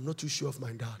 I'm not too sure of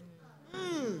my dad.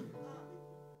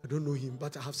 I don't know him,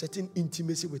 but I have certain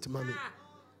intimacy with mommy.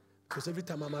 Because every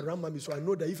time I'm around mommy, so I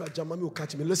know that if I jump, mommy will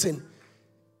catch me. Listen,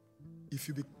 if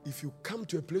you come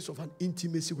to a place of an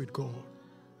intimacy with God,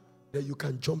 then you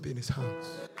can jump in his hands.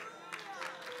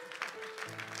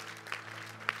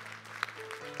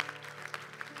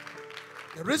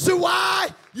 The reason why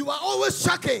you are always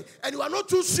checking and you are not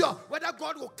too sure whether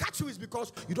God will catch you is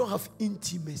because you don't have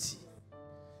intimacy.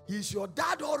 He is your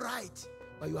dad, all right,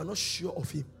 but you are not sure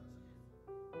of him.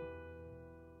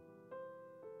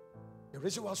 The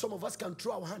reason why some of us can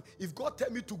throw our hand, if God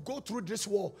tell me to go through this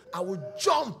wall, I will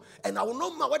jump and I will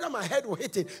not know whether my head will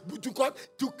hit it. But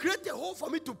to create a hole for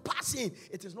me to pass in,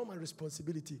 it is not my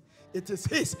responsibility. It is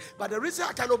his. But the reason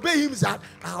I can obey him is that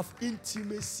I have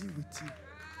intimacy with him.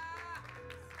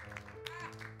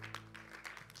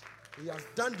 He has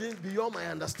done things beyond my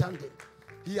understanding.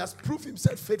 He has proved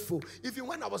himself faithful. Even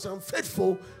when I was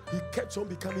unfaithful, he kept on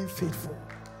becoming faithful.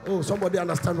 Oh, somebody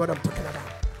understand what I'm talking about.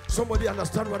 Somebody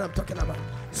understand what I'm talking about.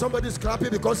 Somebody's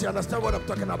clapping because he understands what I'm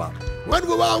talking about. When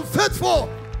we were unfaithful,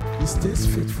 he stays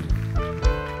faithful.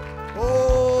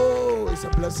 Oh, it's a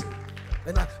blessing.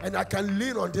 And I can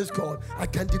lean on this God. I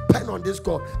can depend on this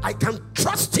God. I can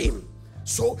trust him.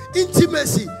 So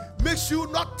intimacy makes you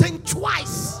not think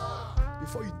twice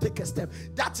before you take a step.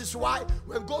 That is why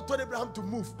when God told Abraham to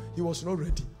move, he was not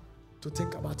ready to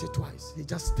think about it twice. He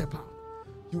just stepped out.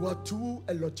 You are too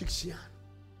a logician.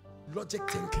 Logic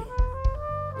thinking.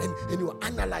 And you are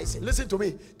analyzing. Listen to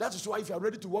me. That is why if you are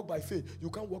ready to walk by faith, you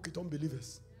can't walk with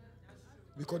unbelievers.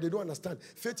 Because they don't understand.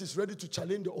 Faith is ready to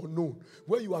challenge the unknown.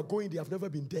 Where you are going, they have never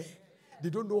been there. They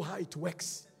don't know how it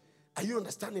works. Are you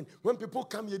understanding? When people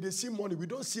come here, they see money. We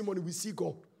don't see money, we see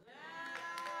God.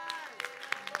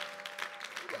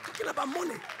 We're talking about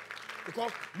money.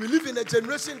 Because we live in a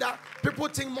generation that people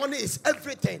think money is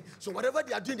everything. So whatever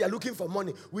they are doing, they are looking for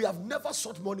money. We have never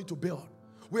sought money to build.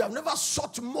 We have never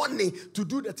sought money to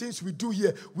do the things we do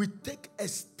here. We take a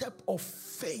step of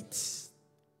faith.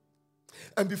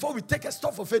 And before we take a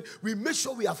step of faith, we make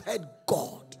sure we have heard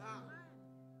God.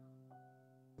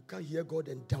 You can't hear God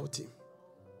and doubt him.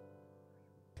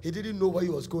 He didn't know where he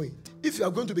was going. If you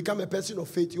are going to become a person of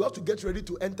faith, you have to get ready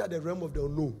to enter the realm of the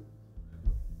unknown.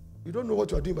 You don't know what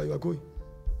you are doing, but you are going.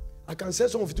 I can send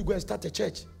some of you to go and start a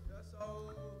church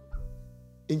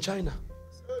in China.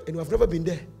 And you have never been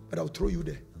there, but I'll throw you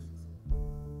there.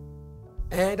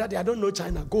 And Daddy, I don't know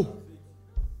China. Go.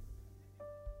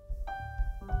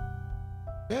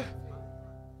 Yeah.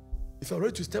 If you are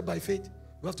ready to step by faith,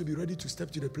 you have to be ready to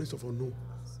step to the place of unknown.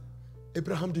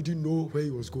 Abraham didn't know where he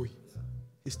was going.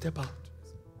 He stepped out.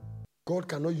 God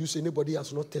cannot use anybody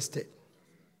else not tested.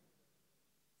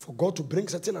 For God to bring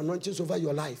certain anointings over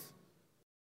your life,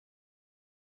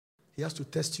 he has to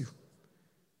test you.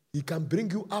 He can bring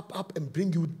you up and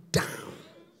bring you down.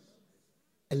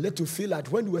 And let you feel that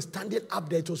when you were standing up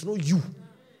there, it was not you.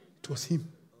 It was him.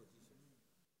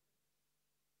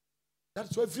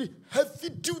 That's why every heavy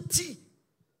duty,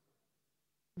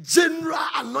 general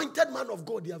anointed man of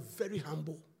God, they are very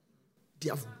humble. They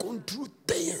have gone through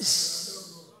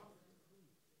things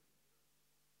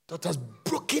that has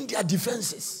broken their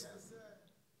defenses.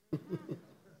 There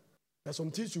are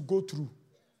some things you go through.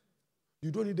 You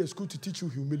don't need a school to teach you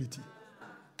humility.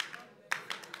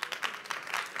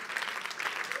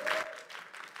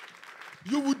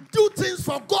 You will do things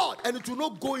for God and it will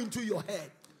not go into your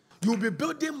head. You will be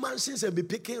building mansions and be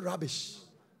picking rubbish.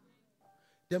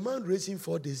 The man raising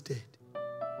 4 days dead.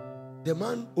 The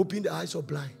man opened the eyes of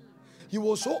blind. He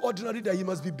was so ordinary that he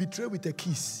must be betrayed with a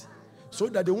kiss so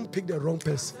that they won't pick the wrong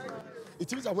person.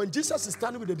 It means that when Jesus is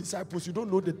standing with the disciples, you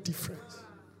don't know the difference.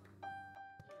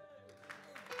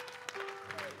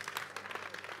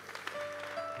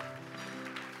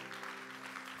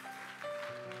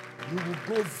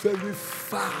 go very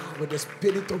far with the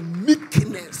spirit of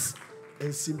meekness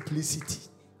and simplicity.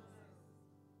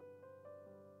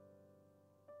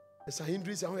 It's a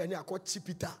hindrance. I call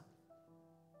Chipita.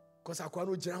 Because I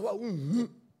know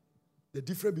the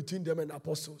difference between them and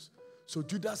apostles. So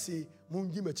Judas say,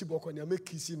 Mungi mechiboko and make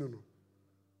kissing.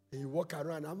 And you walk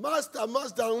around and master,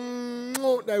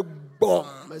 like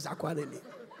bomb.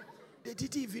 They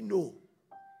didn't even know.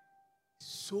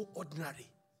 So ordinary.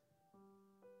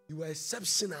 You are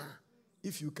exceptional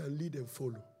if you can lead and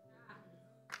follow.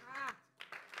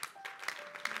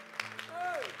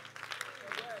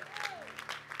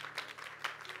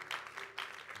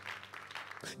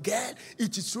 Girl,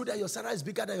 it is true that your salary is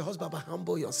bigger than your husband, but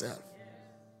humble yourself.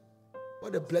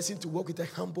 What a blessing to work with a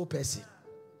humble person.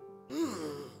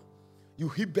 You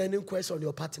heap burning questions on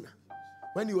your partner.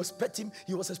 When you expect him,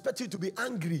 he was expecting you to be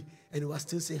angry, and he was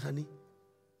still saying, honey,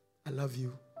 I love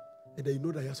you. And then you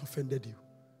know that he has offended you.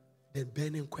 Then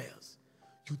burning questions.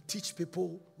 You teach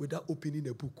people without opening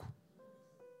a book.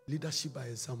 Leadership by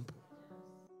example.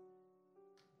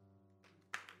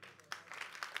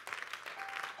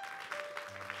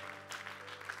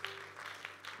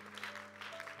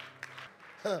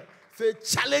 Faith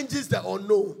challenges the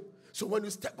unknown. So when you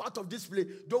step out of this place,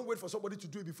 don't wait for somebody to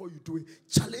do it before you do it.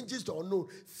 Challenges the unknown.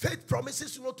 Faith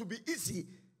promises not to be easy.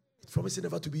 It promises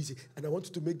never to be easy. And I want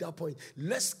you to make that point.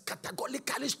 Let's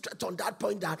categorically straight on that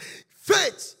point that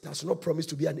faith does not promise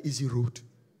to be an easy road.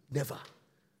 Never.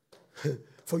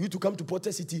 For you to come to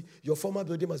Porter City, your former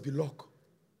building must be locked.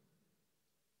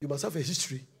 You must have a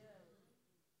history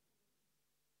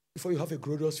before you have a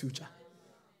glorious future.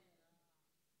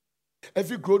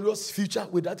 Every glorious future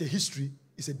without a history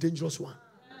is a dangerous one.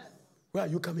 Where are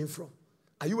you coming from?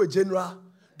 Are you a general?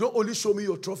 Don't only show me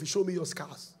your trophy, show me your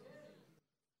scars.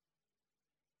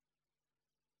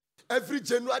 Every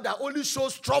general that only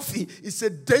shows trophy is a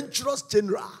dangerous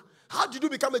general. How did you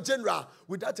become a general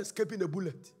without escaping a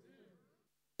bullet?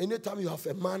 Anytime you have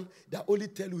a man that only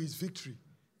tells you his victory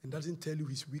and doesn't tell you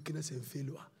his weakness and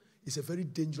failure, it's a very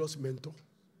dangerous mentor.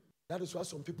 That is why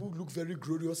some people look very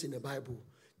glorious in the Bible.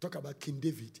 Talk about King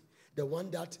David, the one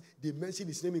that they mention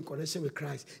his name in connection with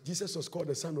Christ. Jesus was called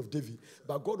the son of David.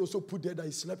 But God also put there that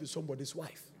he slept with somebody's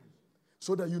wife.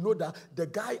 So that you know that the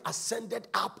guy ascended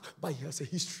up, but he has a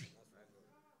history.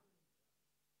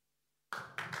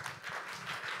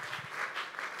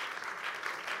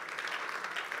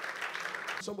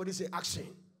 Somebody say action.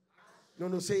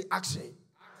 No, say action.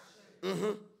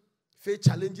 Faith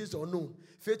challenges or no.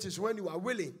 Faith is when you are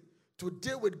willing to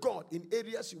deal with God in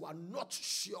areas you are not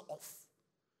sure of.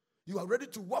 You are ready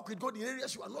to walk with God in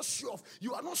areas you are not sure of.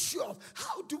 You are not sure of.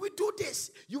 How do we do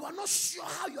this? You are not sure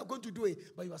how you are going to do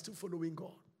it, but you are still following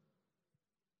God.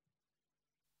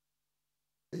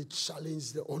 It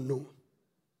challenges the unknown.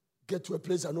 Get to a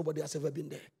place that nobody has ever been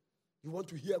there. You want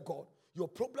to hear God. Your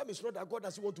problem is not that God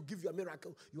doesn't want to give you a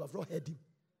miracle. You have not heard him.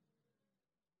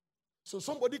 So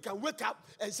somebody can wake up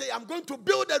and say, I'm going to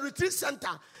build a retreat center.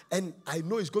 And I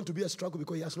know it's going to be a struggle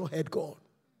because he has not heard God.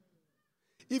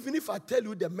 Even if I tell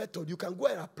you the method, you can go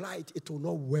and apply it. It will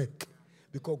not work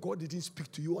because God didn't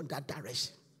speak to you on that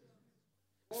direction.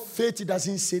 Faith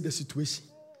doesn't say the situation.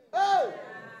 Hey!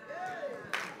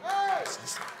 Hey!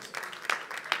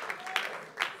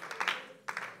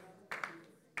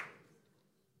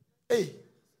 Hey,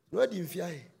 where do you feel?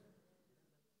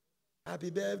 Happy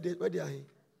birthday. Where do you are?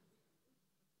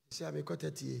 See, I'm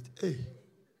 38. Hey,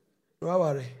 no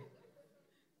worry.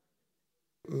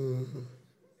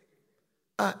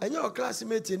 And your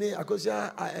classmate in here, I could say,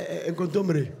 and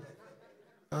condomere.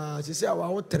 She said, I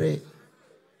want 3.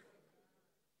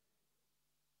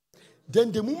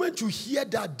 Then the moment you hear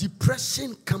that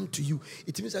depression come to you,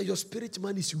 it means that your spirit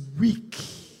man is weak.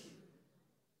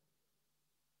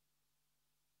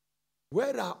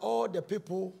 Where are all the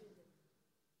people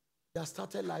that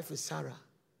started life with Sarah?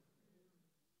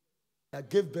 That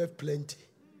gave birth plenty.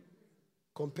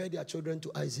 Compare their children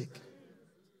to Isaac.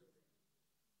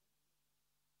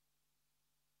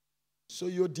 So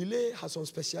your delay has some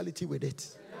speciality with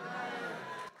it.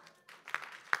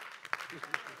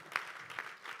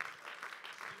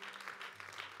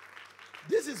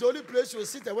 This is the only place you will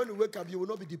sit and when you wake up, you will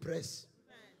not be depressed.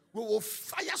 We will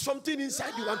fire something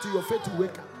inside you until your faith to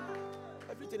wake up.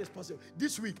 Everything is possible.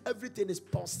 This week, everything is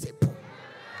possible.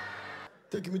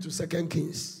 Take me to 2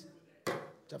 Kings.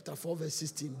 Chapter 4, verse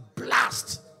 16.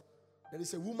 Blast. There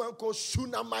is a woman called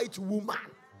Shunammite woman.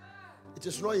 It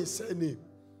is not his surname.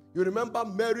 You remember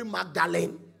Mary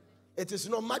Magdalene? It is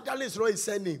not Magdalene. Is not his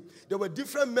surname. There were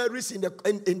different Marys in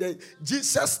the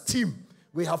Jesus team.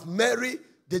 We have Mary,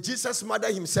 the Jesus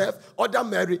mother himself, other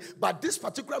Mary. But this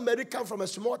particular Mary came from a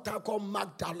small town called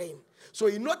Magdalene. So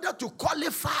in order to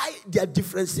qualify their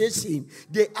differentiation,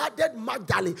 they added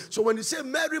Magdalene. So when you say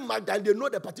Mary Magdalene, they know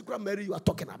the particular Mary you are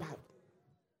talking about.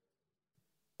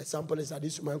 Example is that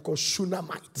this woman called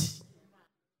Shunammite.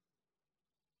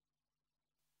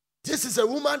 This is a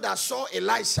woman that saw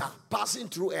Elisha passing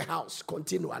through a house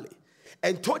continually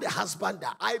and told the husband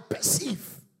that I perceive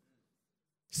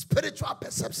spiritual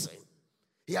perception.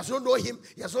 He has not known him.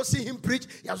 He has not seen him preach.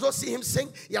 He has not seen him sing.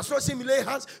 He has not seen him lay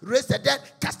hands, raise the dead,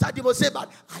 cast out demons. Say, but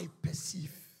I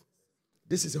perceive.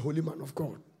 This is a holy man of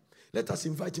God. Let us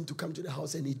invite him to come to the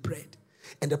house and eat bread.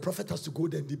 And the prophet has to go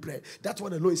there and eat bread. That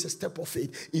one alone is a step of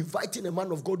faith. Inviting a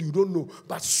man of God you don't know,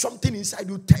 but something inside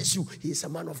you tells you he is a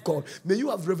man of God. May you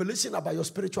have revelation about your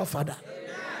spiritual father.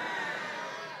 Amen.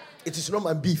 It is not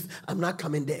my beef. I'm not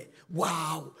coming there.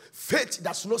 Wow. Faith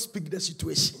does not speak the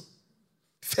situation.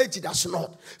 Faith does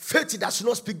not. Faith does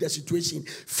not speak the situation.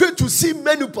 Faith to see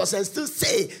menopause and still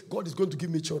say, God is going to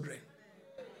give me children.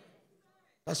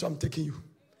 That's why I'm taking you.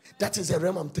 That is the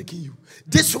realm I'm taking you.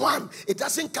 This one, it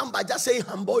doesn't come by just saying,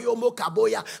 Hamboyo mo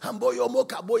kaboya, Hamboyo mo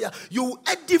kaboya. You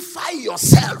edify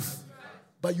yourself,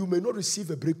 but you may not receive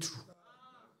a breakthrough.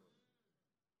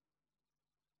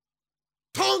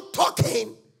 Tongue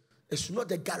talking is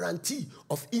not a guarantee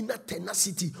of inner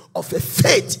tenacity of a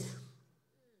faith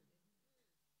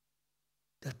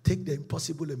that take the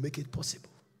impossible and make it possible.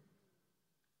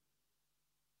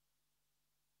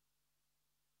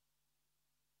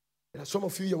 There are some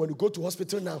of you, when you go to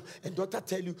hospital now and doctor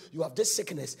tell you you have this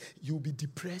sickness, you'll be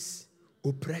depressed,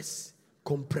 oppressed,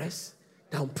 compressed,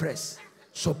 downpressed,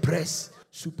 suppressed,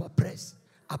 super press,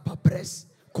 upper press,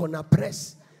 corner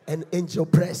press, and angel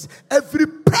press. Every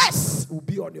press will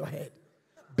be on your head.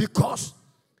 Because,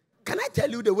 can I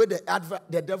tell you the way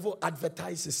the devil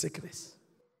advertises sickness?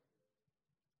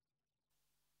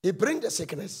 He brings the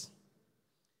sickness.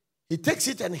 He takes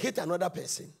it and hits another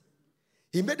person.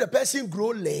 He made the person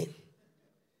grow lame.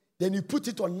 Then he put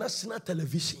it on national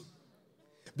television.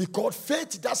 Because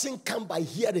faith doesn't come by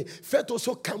hearing. Faith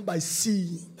also comes by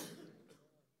seeing.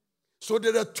 So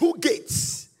there are two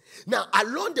gates. Now,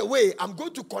 along the way, I'm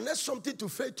going to connect something to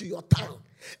faith to your tongue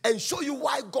and show you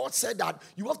why God said that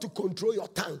you have to control your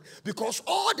tongue. Because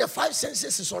all the five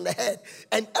senses is on the head.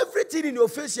 And everything in your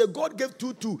face here, God gave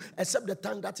two, except the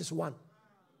tongue, that is one.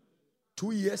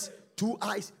 2 ears, 2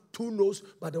 eyes, 2 nose,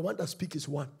 but the one that speaks is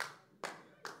one.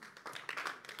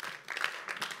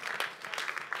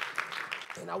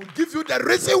 And I will give you the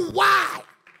reason why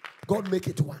God make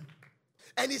it one.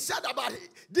 And he said about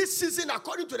this season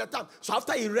according to the time. So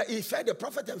after he fed the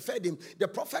prophet and fed him, the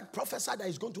prophet prophesied that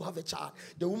he's going to have a child.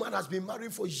 The woman has been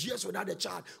married for years without a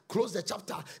child. Close the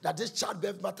chapter that this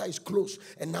childbirth matter is closed.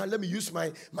 And now let me use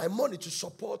my money to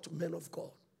support men of God.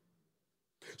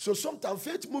 So sometimes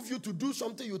faith moves you to do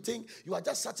something you think you are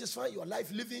just satisfying your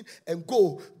life living and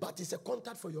go, but it's a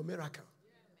contact for your miracle.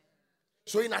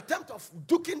 So in attempt of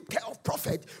taking care of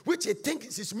prophet, which he thinks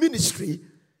is his ministry,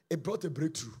 it brought a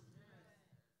breakthrough.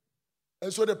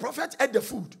 And so the prophet ate the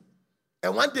food.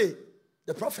 And one day,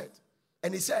 the prophet,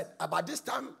 and he said, about this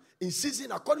time in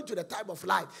season, according to the time of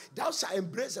life, thou shalt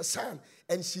embrace a son.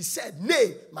 And she said,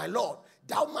 nay, my Lord,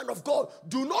 thou man of God,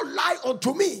 do not lie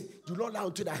unto me. Do not lie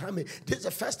unto thy handmaid. This is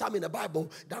the first time in the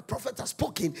Bible that prophet has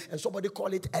spoken, and somebody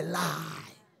call it a lie.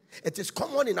 It is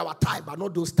common in our time, but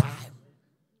not those times.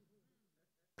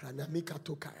 Pranamika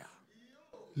tokaya.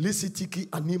 Lisitiki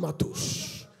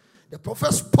animatos. The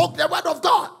prophet spoke the word of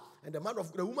God, and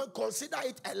the woman considered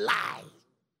it a lie.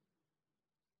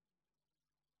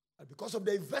 And because of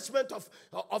the investment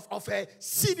of a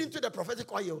seed into the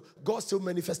prophetic oil, God still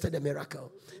manifested a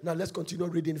miracle. Now let's continue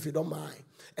reading if you don't mind.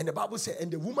 And the Bible said, and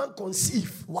the woman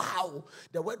conceived. Wow.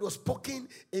 The word was spoken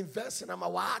in verse number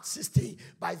 60.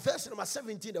 By verse number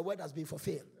 17, the word has been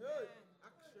fulfilled.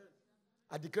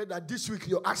 I declare that this week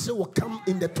your action will come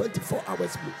in the 24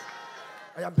 hours please.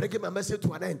 I am bringing my message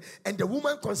to an end. And the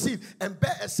woman conceived and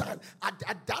bare a son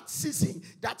at that season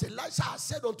that Elisha has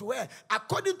said unto her,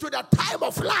 according to the time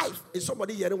of life. Is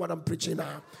somebody hearing what I'm preaching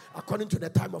now? According to the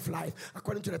time of life.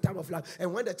 According to the time of life.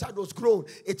 And when the child was grown,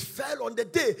 it fell on the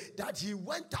day that he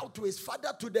went out to his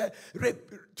father to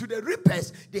the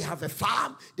reapers. They have a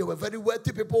farm. They were very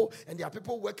wealthy people. And there are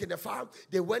people working the farm.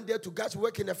 They went there to guys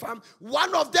work in the farm.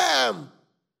 One of them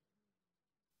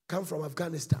come from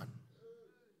Afghanistan.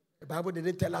 The Bible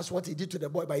didn't tell us what he did to the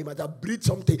boy, but he might have breathed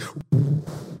something.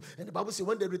 And the Bible says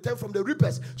when they returned from the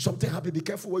reapers, something happened. Be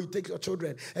careful where you take your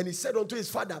children. And he said unto his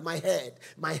father, my head,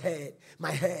 my head, my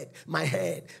head, my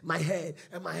head, my head,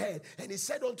 and my head. And he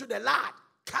said unto the lad,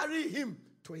 carry him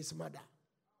to his mother.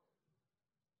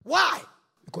 Why?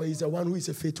 Because he's the one who is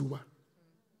a faithful man.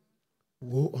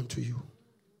 Woe unto you.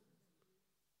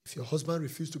 If your husband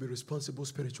refuses to be responsible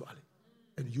spiritually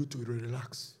and you to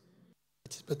relax,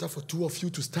 it is better for two of you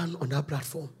to stand on that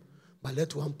platform, but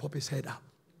let one pop his head up.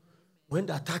 When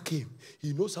the attack came,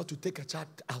 he knows how to take a child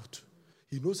out.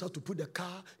 He knows how to put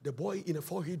the boy in a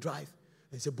 4-wheel drive.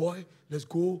 And say, boy, let's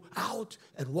go out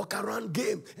and walk around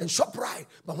game and shop right.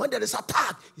 But when there is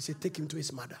attack, he said, take him to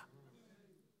his mother.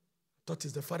 I thought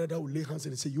it's the father that will lay hands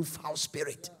and say, you foul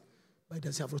spirit. But he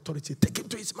doesn't have authority. Take him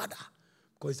to his mother.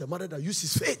 Because it's the mother that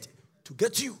uses faith to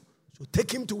get you. So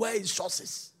take him to where his source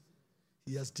is.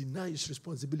 He has denied his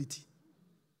responsibility.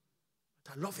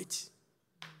 But I love it.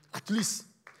 At least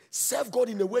serve God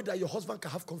in a way that your husband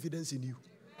can have confidence in you.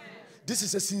 This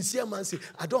is a sincere man saying,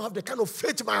 I don't have the kind of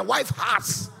faith my wife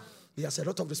has. He has a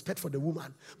lot of respect for the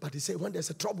woman. But he said, when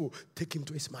there's a trouble, take him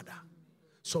to his mother.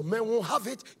 So men won't have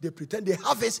it. They pretend they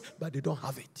have it, but they don't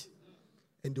have it.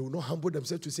 And they will not humble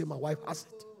themselves to say, my wife has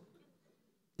it.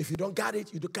 If you don't got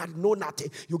it, you don't got it, no nothing.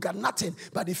 You got nothing.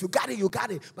 But if you got it, you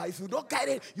got it. But if you don't get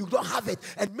it, you don't have it.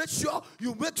 And make sure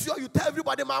you tell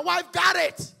everybody, my wife got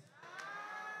it.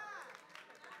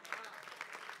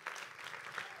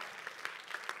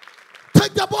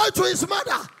 Take the boy to his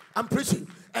mother. I'm preaching.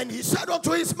 And he said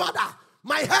unto his mother,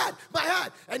 my head.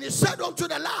 And he said unto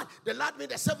the lad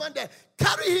means the servant there,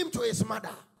 carry him to his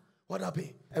mother. What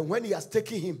happened? And when he has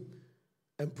taken him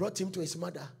and brought him to his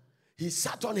mother, he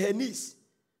sat on her knees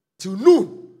till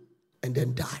noon and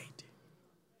then died.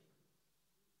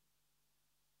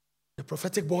 The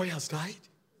prophetic boy has died.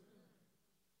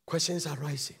 Questions are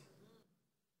rising.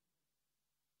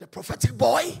 The prophetic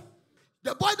boy,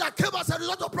 the boy that came as a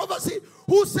result of prophecy,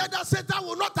 who said that Satan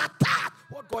will not attack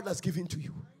what God has given to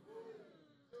you.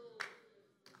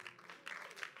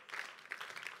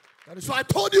 That is why I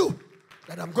told you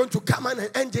that I'm going to come and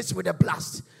end this with a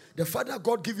blast. The Father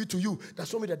God give it to you,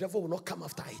 that's why the devil will not come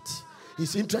after it.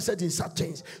 He's interested in such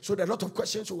things. So there are a lot of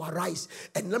questions will arise.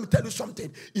 And let me tell you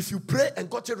something. If you pray and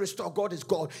God will restore, God is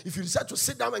God. If you decide to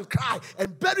sit down and cry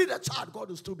and bury the child, God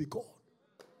will still be God.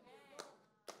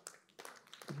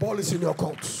 The ball is in your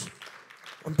court.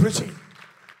 I'm preaching.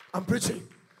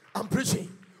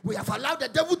 We have allowed the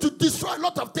devil to destroy a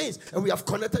lot of things, and we have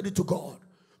connected it to God.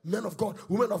 Men of God,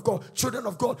 women of God, children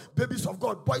of God, babies of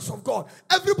God, boys of God.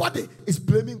 Everybody is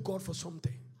blaming God for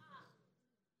something.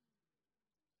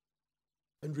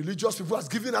 And religious people has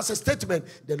given us a statement.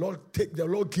 The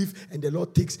Lord give and the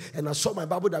Lord takes. And I saw my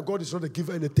Bible that God is not a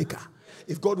giver and a taker.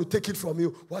 If God will take it from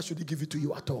you, why should he give it to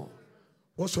you at all?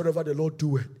 Whatsoever the Lord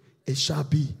doeth, it shall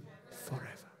be forever.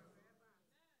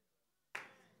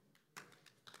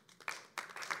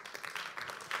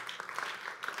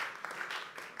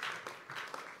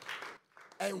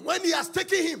 And when he has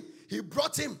taken him, he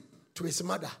brought him to his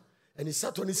mother. And he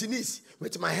sat on his knees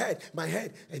with my head,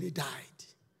 and he died.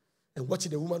 And watch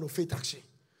the woman of faith action.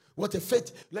 What a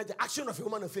faith, like the action of a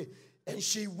woman of faith. And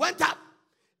she went up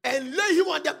and laid him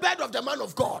on the bed of the man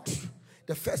of God.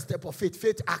 The first step of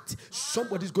faith act.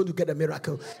 Somebody's going to get a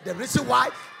miracle. The reason why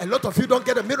a lot of you don't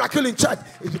get a miracle in church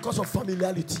is because of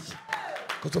familiarity.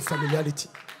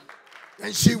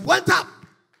 And she went up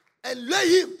and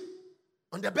laid him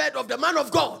on the bed of the man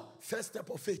of God. First step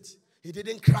of faith. He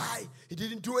didn't cry. He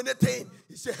didn't do anything.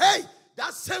 He said, hey,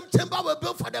 that same chamber we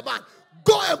built for the man,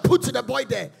 go and put the boy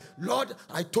there. Lord,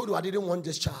 I told you I didn't want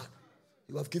this child.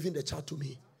 You have given the child to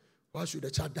me. Why should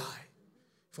the child die?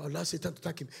 If I allow Satan to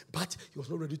attack him. But he was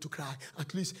not ready to cry.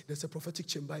 At least there's a prophetic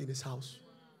chamber in his house.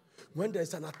 When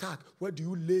there's an attack, where do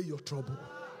you lay your trouble?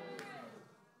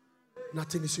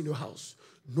 Nothing is in your house.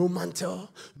 No mantle,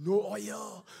 no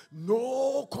oil,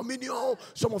 no communion.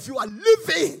 Some of you are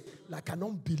living like an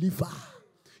unbeliever.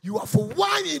 You have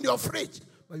wine in your fridge,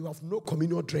 but you have no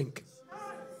communion drink.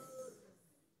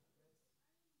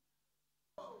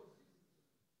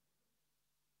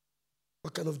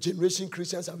 What kind of generation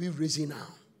Christians are we raising now?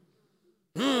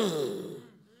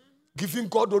 Giving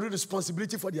God all the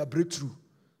responsibility for their breakthrough.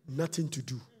 Nothing to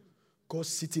do. God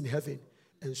sit in heaven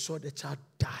and saw the child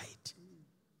died.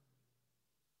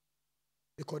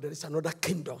 Because there is another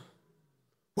kingdom.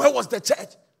 Where was the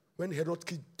church? When Herod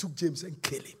took James and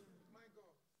killed him.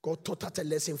 God taught us a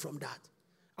lesson from that.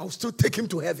 I will still take him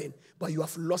to heaven, but you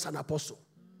have lost an apostle.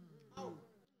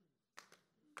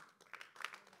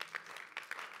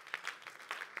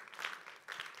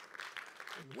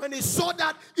 When he saw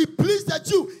that it pleased the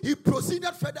Jew, he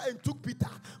proceeded further and took Peter.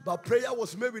 But prayer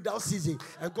was made without ceasing.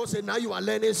 And God said, now you are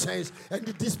learning sense. And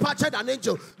he dispatched an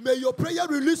angel. May your prayer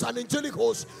release an angelic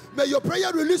host. May your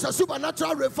prayer release a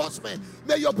supernatural reinforcement.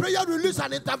 May your prayer release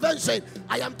an intervention.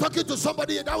 I am talking to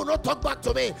somebody that will not talk back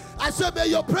to me. I said, may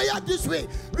your prayer this way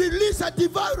release a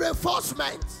divine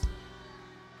reinforcement.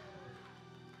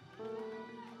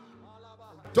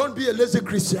 Don't be a lazy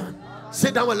Christian.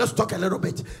 Sit down and let's talk a little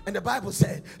bit. And the Bible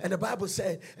said,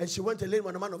 and she went and laid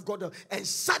on the man of God and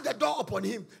shut the door upon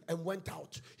him and went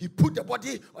out. He put the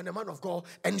body on the man of God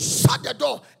and shut the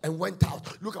door and went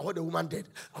out. Look at what the woman did.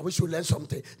 I wish you learn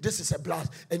something. This is a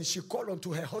blast. And she called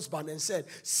unto her husband and said,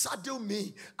 saddle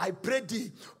me, I pray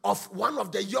thee, of one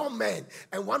of the young men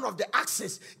and one of the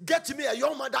axes. Get me a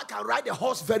young man that can ride a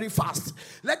horse very fast.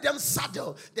 Let them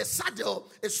saddle. The saddle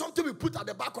is something we put at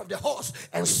the back of the horse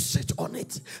and sit on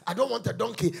it. I don't want a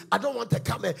donkey. I don't want a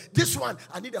camel. This one,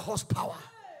 I need a horsepower.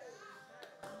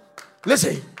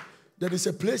 Listen, there is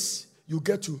a place you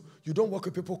get to. You don't walk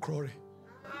with people crawling.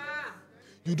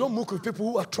 You don't move with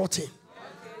people who are trotting.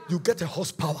 You get a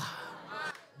horsepower.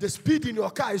 The speed in your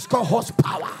car is called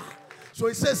horsepower. So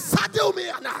it says, saddle me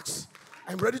an axe.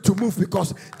 I'm ready to move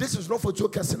because this is not for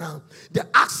jokers now. The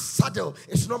axe saddle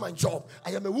is not my job.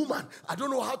 I am a woman. I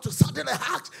don't know how to saddle an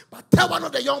axe. But tell one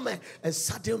of the young men and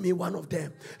saddle me one of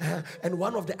them. And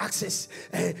one of the axes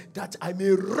that I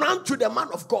may run to the man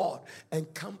of God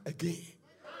and come again.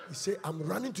 He said, I'm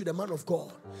running to the man of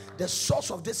God. The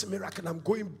source of this miracle, I'm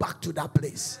going back to that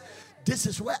place. This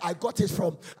is where I got it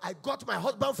from. I got my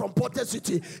husband from Porter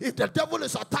City. If the devil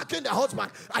is attacking the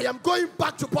husband, I am going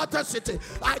back to Porter City.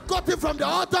 I got it from the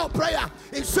altar of prayer.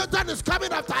 If Satan is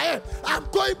coming after him, I'm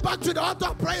going back to the altar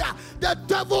of prayer. The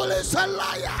devil is a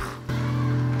liar.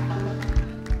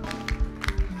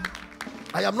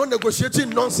 I am not negotiating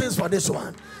nonsense for this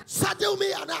one. Saddle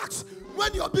me and ask,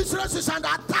 when your business is under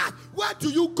attack, where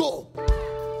do you go?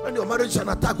 When your marriage is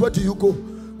under attack, where do you go?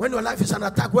 When your life is under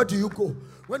attack, where do you go?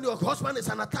 When your husband is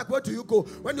under attack, where do you go?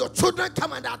 When your children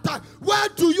come under attack, where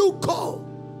do you go?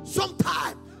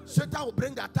 Sometimes Satan will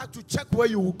bring the attack to check where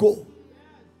you will go.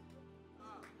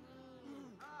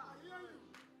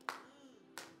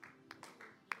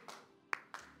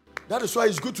 That is why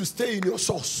it's good to stay in your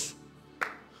source.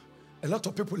 A lot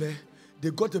of people,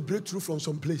 they got a breakthrough from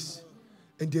some place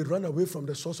and they run away from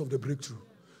the source of the breakthrough.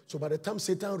 So by the time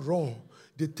Satan roars,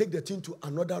 they take the thing to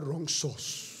another wrong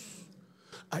source.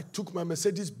 I took my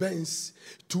Mercedes-Benz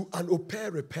to an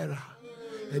Opel repairer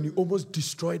and he almost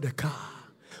destroyed the car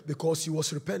because he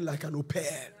was repaired like an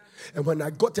Opel. And when I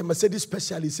got a Mercedes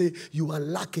special, he said, you are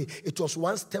lucky. It was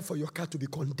one step for your car to be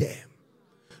condemned.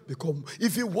 Because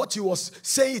if what he was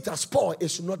saying it has spoiled,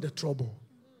 it's not the trouble.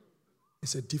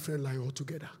 It's a different line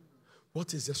altogether.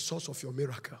 What is the source of your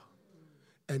miracle?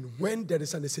 And when there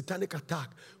is a satanic attack,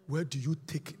 where do you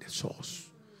take the source?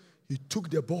 He took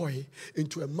the boy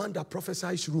into a man that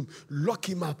prophesies room, lock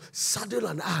him up, saddle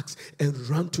an axe, and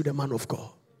ran to the man of God.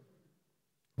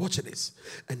 Watch this.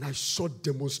 And I saw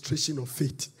demonstration of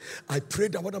faith. I pray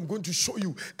that what I'm going to show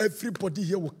you, everybody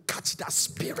here will catch that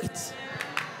spirit.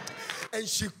 And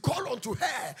she called unto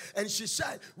her and she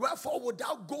said, wherefore would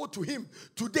thou go to him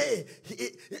today?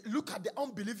 Look at the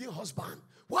unbelieving husband.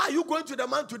 Why are you going to the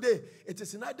man today? It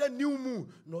is neither new moon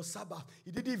nor Sabbath.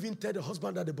 He didn't even tell the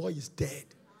husband that the boy is dead.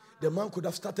 The man could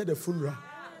have started a funeral.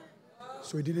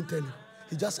 So he didn't tell him.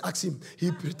 He just asked him.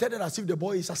 He pretended as if the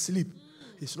boy is asleep.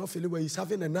 He's not feeling well. He's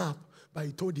having a nap. But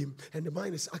he told him. And the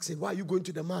man is asking, why are you going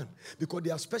to the man? Because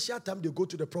they have special time they go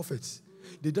to the prophets.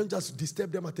 They don't just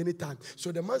disturb them at any time.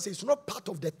 So the man says, it's not part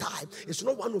of the time. It's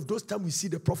not one of those times we see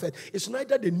the prophet. It's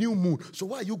neither the new moon. So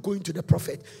why are you going to the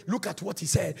prophet? Look at what he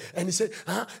said. And he said,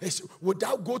 would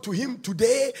thou go to him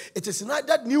today? It is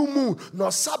neither new moon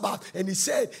nor Sabbath. And he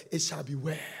said, it shall be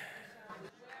well.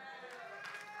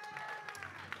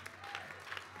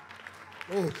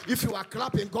 Oh, if you are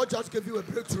clapping, God just gave you a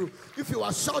breakthrough. If you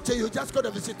are shouting, you just got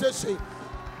a visitation.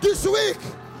 This week,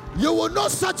 you will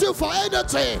not settle for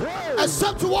anything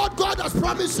except what God has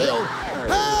promised you.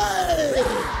 Hey!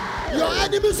 Your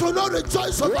enemies will not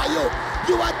rejoice over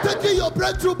you. You are taking your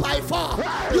breakthrough by far.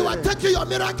 You are taking your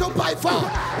miracle by far.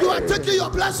 You are taking your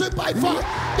blessing by far.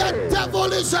 The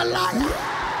devil is a liar.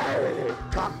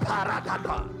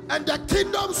 And the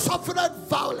kingdom suffered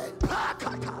violence.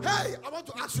 Hey, I want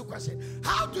to ask you a question.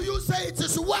 How do you say it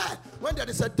is well when there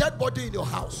is a dead body in your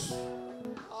house?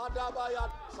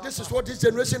 This is what this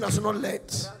generation has not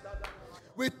learned.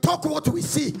 We talk what we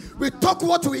see. We talk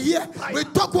what we hear. We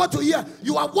talk what we hear.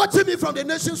 You are watching me from the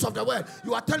nations of the world.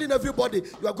 You are telling everybody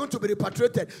you are going to be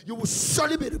repatriated. You will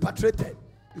surely be repatriated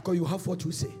because you have what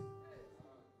you say.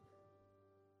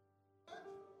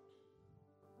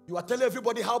 You are telling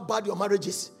everybody how bad your marriage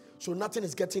is. So nothing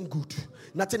is getting good.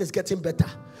 Nothing is getting better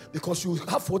because you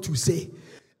have what you say.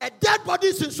 A dead body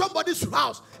is in somebody's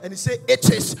house and he say, it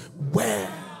is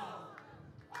well.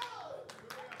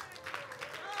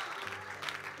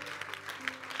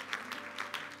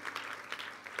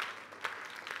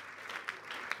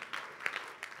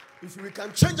 If we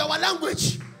can change our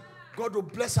language, God will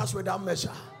bless us without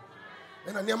measure.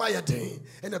 And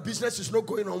the business is not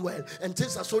going on well, and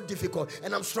things are so difficult,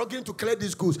 and I'm struggling to clear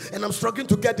these goods, and I'm struggling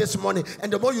to get this money.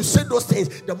 And the more you say those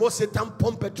things, the more Satan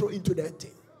pump petrol into that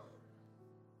thing.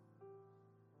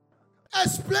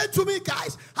 Explain to me,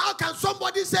 guys, how can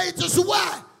somebody say it is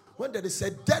well when there is a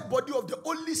dead body of the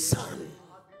only son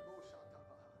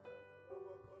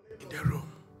in the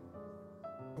room?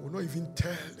 I will not even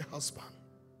tell the husband.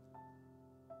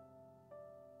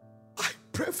 I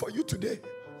pray for you today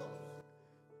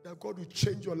that God will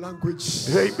change your language.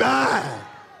 Amen.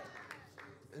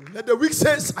 And let the weak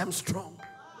say, I'm strong.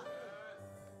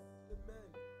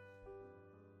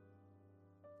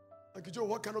 Like, Joe,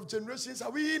 what kind of generations are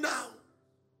we in now?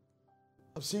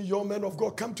 I've seen young men of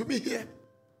God come to me here.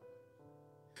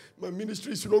 My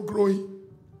ministry is not growing.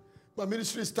 My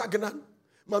ministry is stagnant.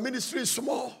 My ministry is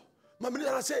small. My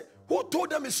ministry, I say, who told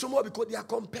them it's small? Because they are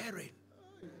comparing.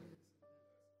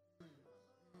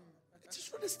 It is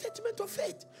not a statement of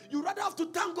faith. You rather have to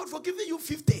thank God for giving you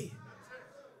 50.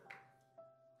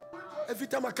 Every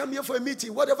time I come here for a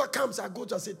meeting, whatever comes, I go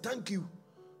to say, thank you.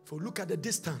 For look at the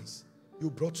distance. You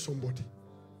brought somebody.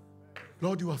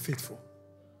 Lord, you are faithful.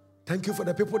 Thank you for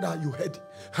the people that you had.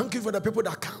 Thank you for the people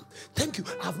that come. Thank you.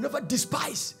 I've never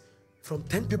despised from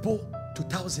 10 people to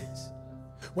thousands.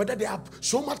 Whether they have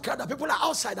so much crowd that people are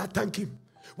outside, I thank him.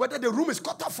 Whether the room is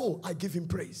quarter full, I give him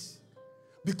praise.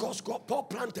 Because God, Paul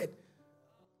planted,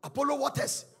 Apollo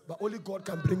waters, but only God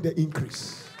can bring the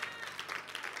increase.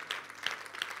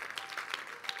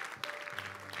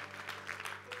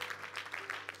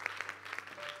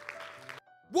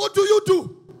 What do you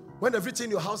do when everything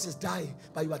in your house is dying,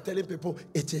 but you are telling people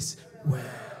it is well?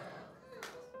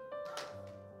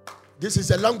 This is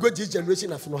a language this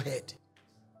generation has not heard.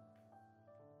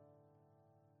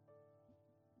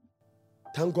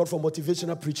 Thank God for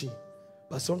motivational preaching,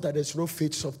 but sometimes there's no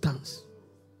faith substance.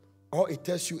 All it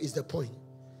tells you is the point.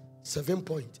 7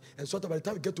 points. And sometimes by the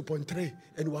time you get to point 3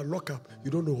 and you are locked up,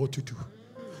 you don't know what to do.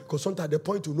 Because sometimes the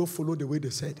point will not follow the way they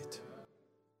said it.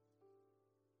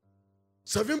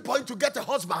 7 points to get a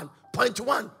husband. Point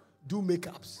 1, do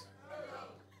makeups.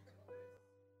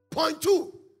 Point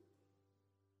 2,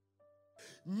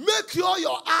 make sure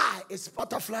your eye is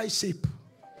butterfly shape.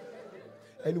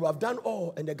 And you have done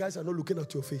all, and the guys are not looking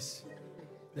at your face.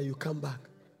 Then you come back.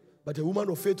 But a woman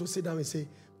of faith will sit down and say,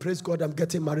 praise God, I'm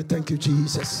getting married. Thank you,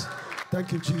 Jesus.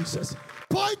 Thank you, Jesus.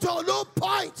 Point or no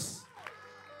points.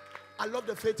 I love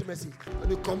the faith message.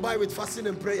 When you combine with fasting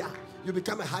and prayer, you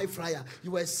become a high flyer.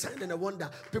 You are a sign and a wonder.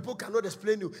 People cannot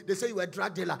explain you. They say you are a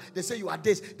drug dealer. They say you are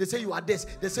this. They say you are this.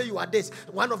 They say you are this.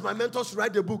 One of my mentors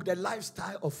write the book, The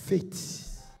Lifestyle of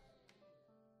Faith.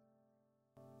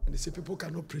 And they say people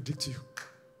cannot predict you.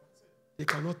 They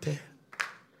cannot tell.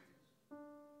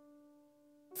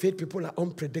 Faith people are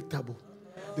unpredictable.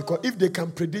 Because if they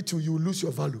can predict you, you will lose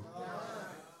your value.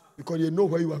 Because you know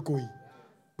where you are going.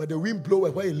 But the wind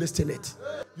blows where you listen it.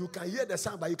 You can hear the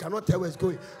sound, but you cannot tell where it's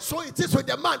going. So it is with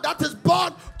the man that is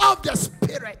born of the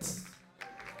Spirit.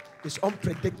 It's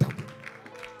unpredictable.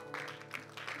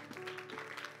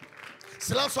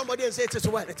 Slap somebody and say, it is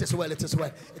well, it is well, it is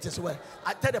well, it is well.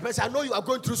 I tell the person, I know you are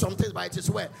going through some things, but it is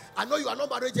well. I know you are not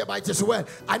married yet, but it is well.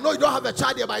 I know you don't have a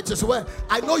child yet, but it is well.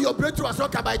 I know your breakthrough has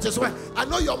not come, but it is well. I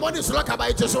know your money is not come, but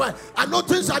it is well. I know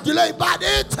things are delayed, but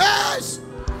it is.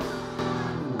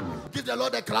 Give the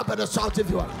Lord a clap and a shout if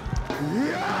you want.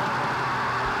 Yeah.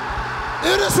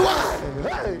 It is well.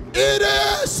 It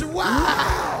is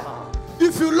well.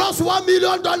 If you lost $1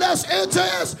 million, it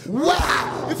is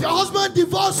well. If your husband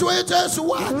divorced you, it is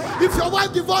well. If your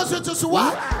wife divorced you, it is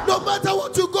well. No matter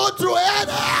what you go through, it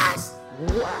is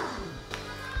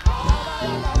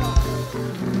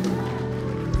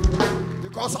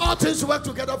because all things work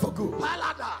together for good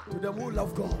to them who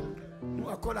love God.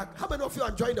 How many of you are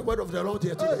enjoying the word of the Lord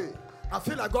here today? I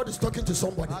feel like God is talking to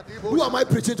somebody. Who am I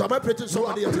preaching to? Am I preaching to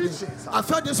somebody here today? I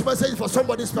felt this message for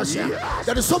somebody special. Yes.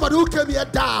 There is somebody who came here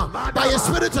down, but his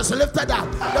spirit is lifted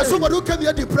up. There's somebody who came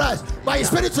here depressed, but his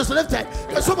spirit is lifted.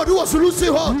 There's somebody who was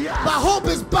losing hope, but hope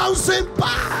is bouncing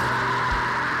back.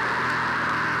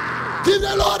 Give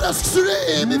the Lord a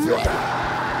scream if you are.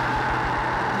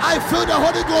 I feel the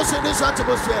Holy Ghost in this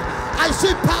atmosphere. I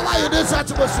see power in this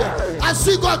atmosphere. I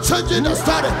see God changing the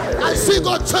story. I see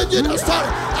God changing the story.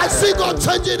 I see God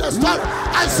changing the story.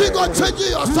 I see God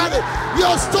changing your story.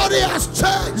 Your story has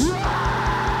changed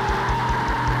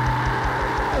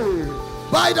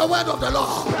by the word of the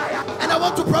Lord. And I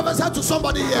want to prophesy to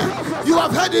somebody here. You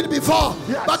have heard it before,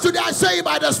 but today I say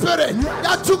by the Spirit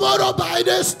that tomorrow by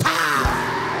this time,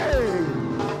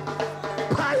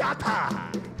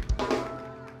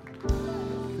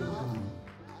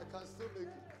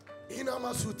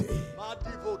 Masute.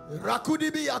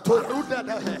 Rakudibi Yato.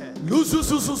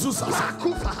 Luzuzuzuzusa.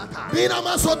 Bina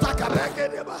Masota Kabe.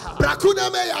 Brakuna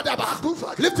Meyadaba.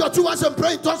 Lift your two hands and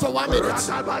pray in tongues for 1 minute.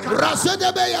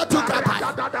 Razedebe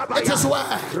Yatukapa. It is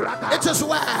well. It is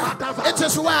well. It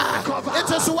is well.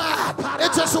 It is well.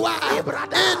 It is well.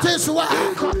 It is well.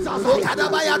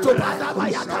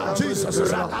 Jesus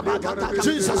is Lord.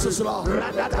 Jesus is Lord.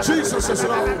 Jesus is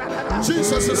Lord.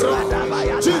 Jesus is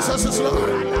Lord. Jesus is Lord.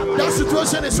 That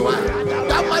situation is well.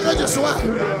 That marriage is well.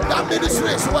 That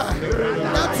ministry is well.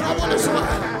 That trouble is well.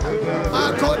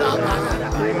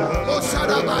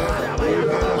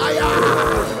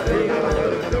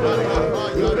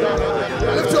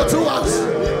 Lift your two hands.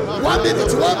 1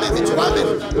 minute. 1 minute. 1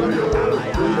 minute.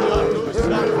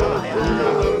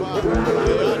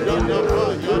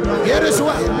 Here is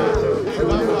well.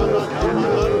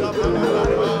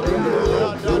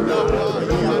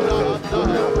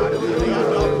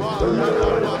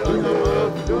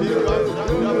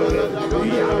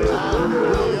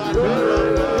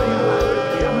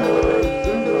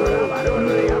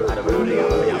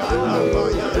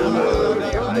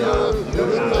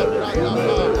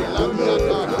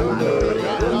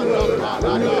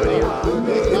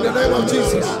 In the name of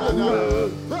Jesus.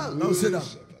 Now sit down.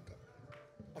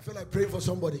 I feel like praying for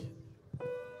somebody.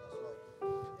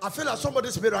 I feel like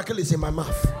somebody's miracle is in my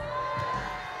mouth.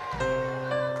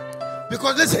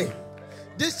 Because listen,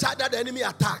 this child that the enemy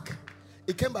attacked,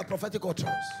 it came by prophetic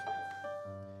utterance.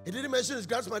 He didn't mention his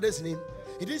grandmother's name.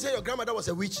 He didn't say your grandmother was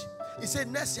a witch. He said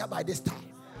next year by this time.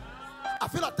 I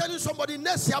feel like telling somebody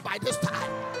next year by this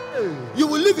time, you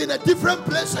will live in a different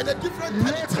place and a different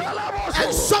territory.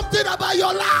 And something about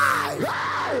your life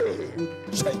will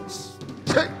change.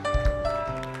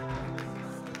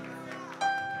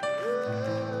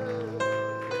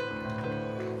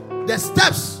 The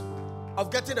steps of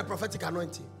getting the prophetic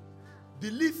anointing: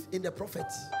 believe in the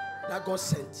prophet that God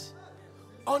sent,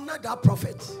 honor that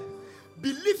prophet,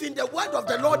 believe in the word of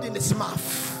the Lord in his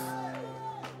mouth.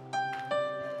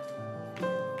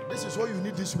 This is what you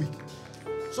need this week.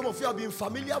 Some of you have been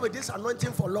familiar with this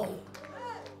anointing for long.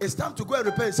 It's time to go and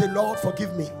repent and say, Lord,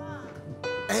 forgive me.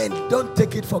 And don't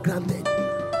take it for granted.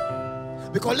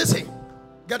 Because listen,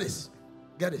 get this.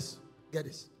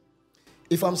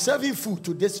 If I'm serving food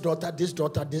to this daughter, this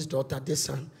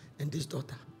son, and this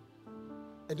daughter,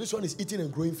 and this one is eating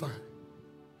and growing fine,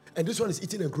 and this one is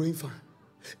eating and growing fine,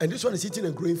 and this one is eating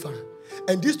and growing fine,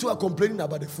 and these two are complaining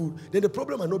about the food, then the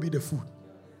problem might not be the food.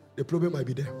 The problem might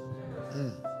be there.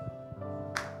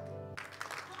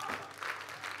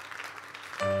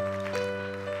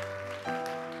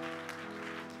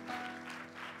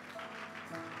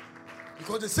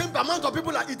 Because the same amount of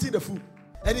people are eating the food.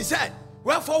 And he said,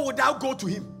 wherefore would thou go to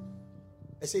him?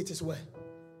 I say, it is well.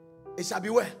 It shall be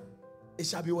well. It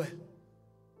shall be well.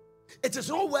 It is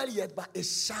not well yet, but it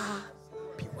shall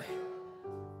be well.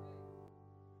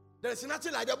 There is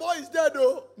nothing like the boy is dead,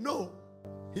 though. No.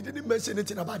 He didn't mention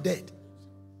anything about dead.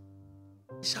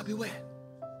 It shall be well.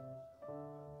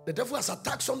 The devil has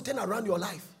attacked something around your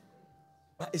life,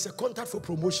 but it's a contact for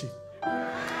promotion.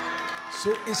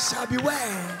 So it shall be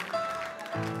well.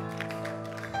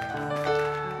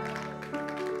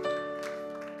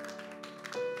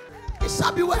 It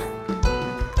shall be well.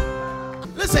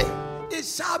 Listen, it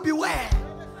shall be well.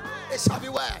 It shall be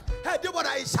well. Hey, do what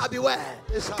it shall be well.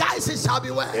 Guys, it shall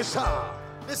be well. The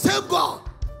same God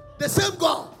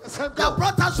that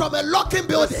brought us from a locking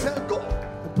building.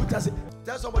 Put us in.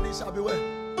 Tell somebody it shall be well.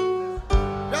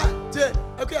 Yeah,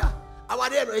 okay. Our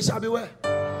day, it shall be well.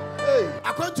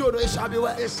 I can't do it shall be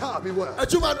well. It shall be well. It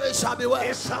shall be well.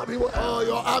 It shall be well. Oh,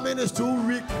 your army is too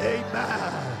weak.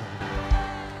 Amen.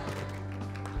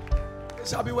 It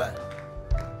shall be well.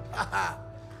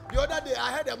 The other day,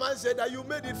 I heard a man say that you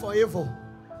made it for evil.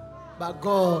 But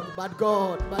God. I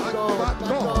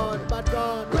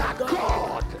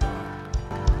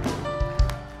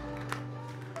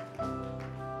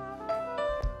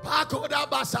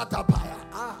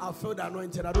feel the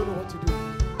anointing. I don't know what to do.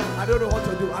 I'm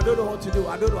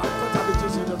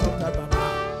sometimes, but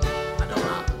I don't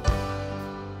know.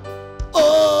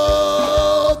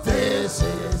 Oh, this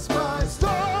is my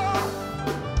song.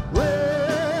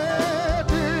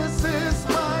 This is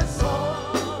my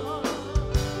song.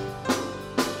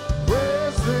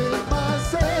 This is my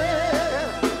Savior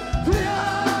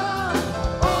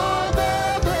all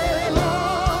the day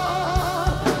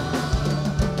long.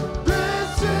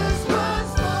 This is my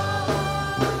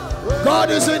song. God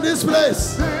is in this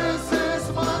place. This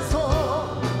is my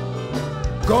song.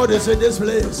 God is in this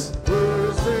place.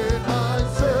 This is my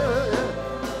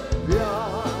Savior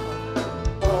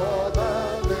all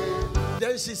the day.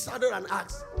 Then she started and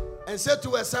asked, and said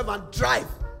to her servant, drive.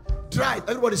 Drive.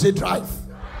 Everybody say drive.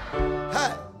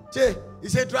 Hey, Jay, he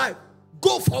said drive.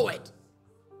 Go forward.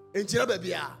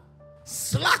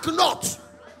 Slack not.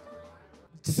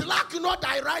 Slack not,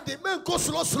 I ride the man, go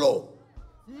slow.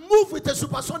 Move with a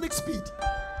supersonic speed.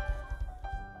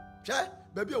 Okay?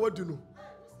 Baby, what do you know?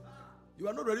 You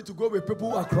are not ready to go with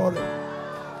people who are crawling.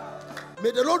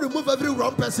 May the Lord remove every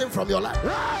wrong person from your life.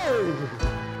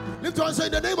 Lift your hands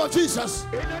and say, in the name of Jesus.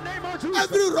 In the name of Jesus.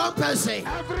 Every wrong person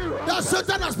that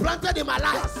Satan has planted in my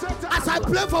life, as I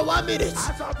pray for 1 minute,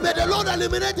 may the Lord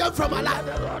eliminate them from my life.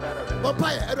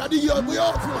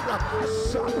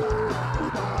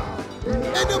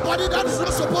 Anybody that is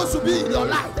not supposed to be in your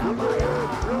life,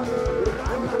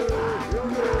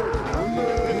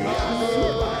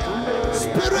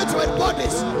 spirit with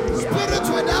bodies, spirit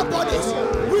without bodies,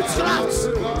 witchcrafts,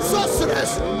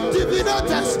 sorcerers,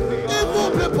 divinators,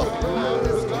 evil people.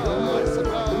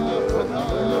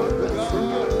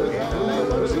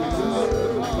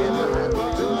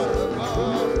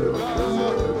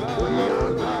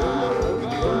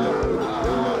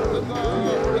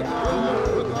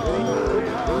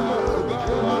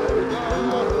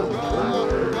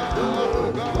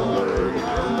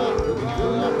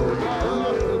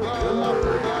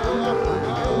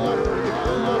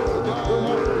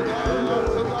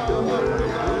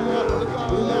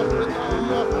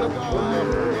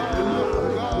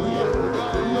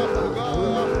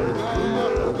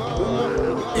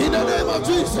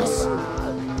 Jesus.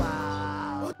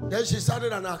 Then she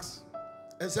started an axe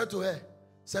and said to her,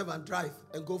 servant, drive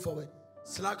and go forward.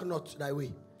 Slack not thy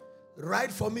way.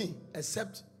 Ride for me,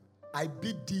 except I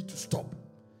bid thee to stop.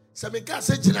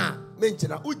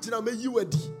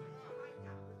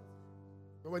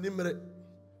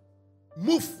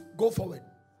 Move, go forward.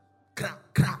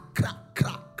 Crack, crack, crack,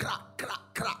 crack, crack, crack,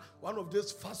 crack. One of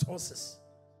those fast horses.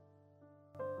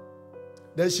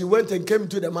 Then she went and came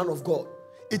to the man of God.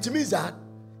 It means that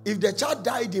if the child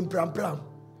died in Pram Pram,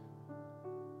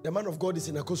 the man of God is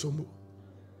in Akosomo.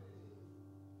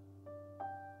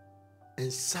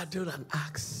 And saddled an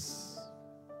axe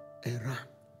and ran.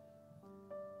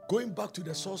 Going back to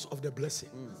the source of the blessing.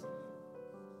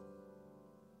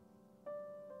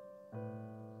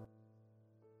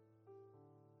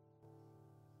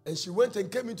 And she went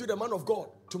and came into the man of God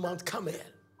to Mount Carmel.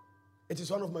 It is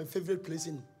one of my favorite places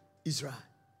in Israel.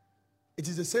 It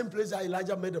is the same place that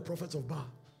Elijah met the prophets of Baal.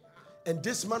 And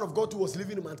this man of God who was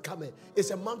living in Mount Carmel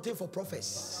is a mountain for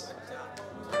prophets.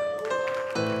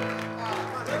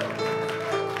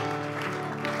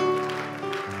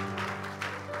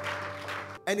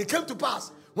 And it came to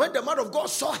pass, when the man of God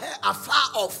saw her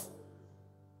afar off,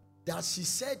 that she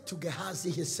said to Gehazi,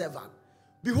 his servant,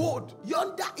 behold,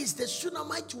 yonder is the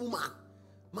Shunammite woman.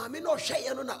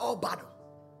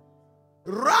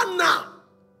 Run now.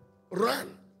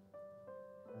 Run.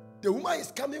 The woman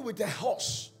is coming with a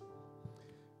horse.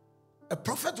 A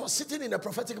prophet was sitting in a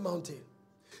prophetic mountain.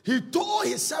 He told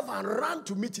his servant, run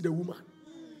to meet the woman.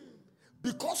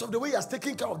 Because of the way he has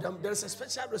taken care of them, there is a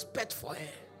special respect for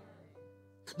her.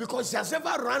 Because she has never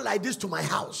run like this to my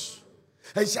house.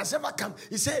 And she has never come.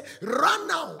 He said, run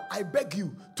now, I beg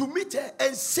you, to meet her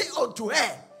and say unto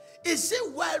her, is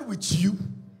it well with you?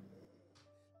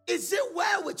 Is it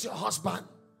well with your husband?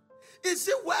 Is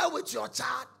it well with your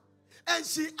child? And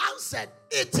she answered,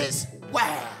 it is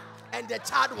well. And the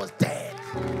child was dead.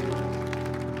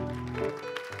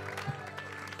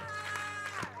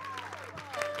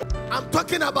 I'm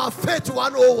talking about faith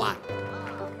 101.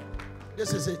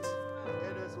 This is it.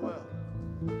 It is well.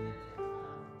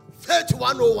 Faith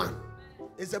 101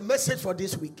 is a message for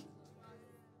this week.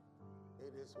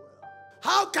 It is well.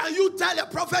 How can you tell a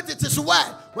prophet it is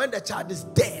well when the child is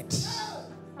dead?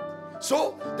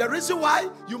 So, the reason why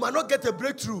you might not get a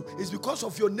breakthrough is because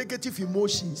of your negative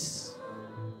emotions.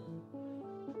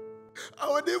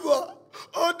 No,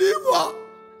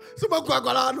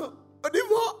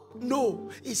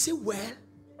 is it well?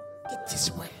 It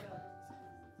is well.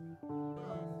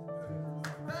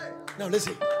 Now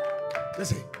listen.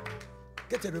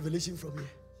 Get a revelation from here.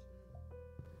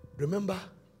 Remember,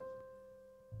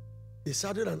 he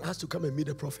saddled and asked to come and meet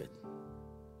the prophet.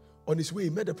 On his way, he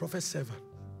met the prophet's servant.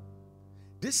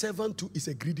 This servant too is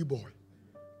a greedy boy.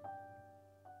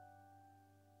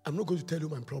 I'm not going to tell you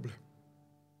my problem.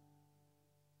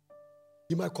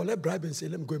 He might collect bribe and say,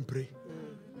 let me go and pray.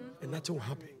 And nothing will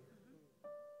happen.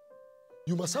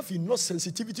 You must have enough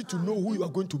sensitivity to know who you are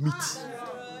going to meet.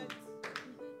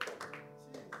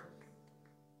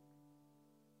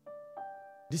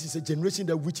 This is a generation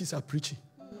that witches are preaching.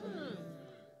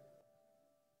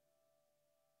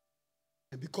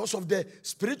 And because of the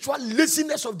spiritual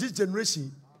laziness of this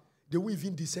generation, they will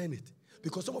even discern it.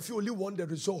 Because some of you only want the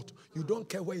result. You don't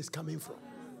care where it's coming from.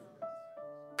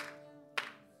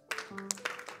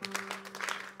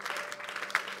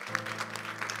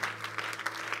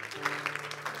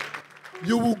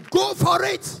 You will go for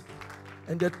it,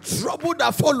 and the trouble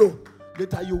that follow,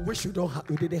 later you wish you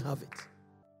didn't have it.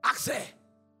 Ask her,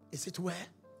 is it well?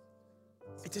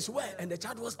 It is well, and the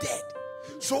child was dead.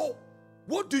 So,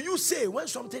 what do you say when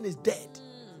something is dead?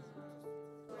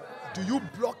 Do you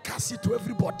broadcast it to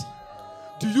everybody?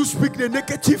 Do you speak the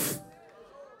negative?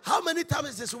 How many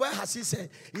times this well has he said?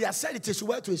 He has said it is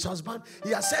well to his husband. He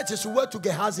has said it is well to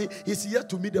Gehazi. He's here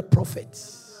to meet the prophet.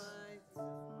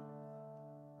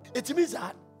 It means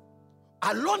that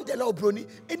along the law, Brony,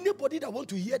 anybody that want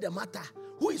to hear the matter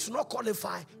who is not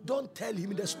qualified, don't tell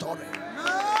him the story.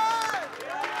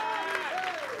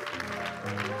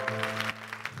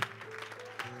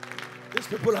 These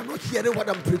people are not hearing what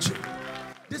I'm preaching.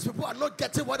 These people are not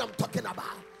getting what I'm talking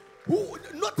about.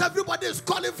 Not everybody is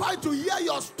qualified to hear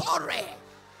your story.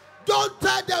 Don't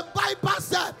tell them, bypass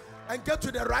them, and get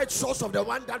to the right source of the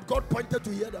one that God pointed to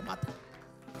hear the matter.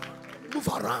 Move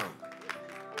around.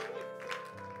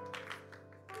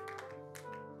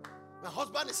 My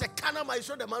husband is a Canaan, he's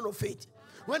not a man of faith.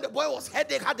 When the boy was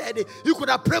had a headache, you could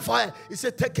have prayed for her. He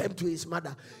said, take him to his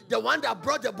mother. The one that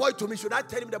brought the boy to me, should I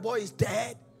tell him the boy is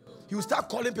dead? He will start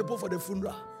calling people for the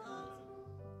funeral.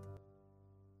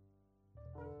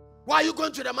 Why are you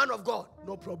going to the man of God?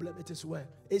 No problem, it is well.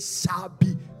 It shall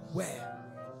be well.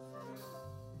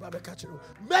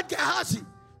 Make Gehazi,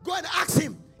 go and ask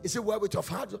him. Is it well with your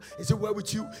father? Is it well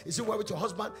with you? Is it well with your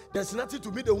husband? There's nothing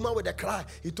to meet the woman with a cry.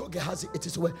 He told Gehazi, it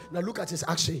is well. Now look at his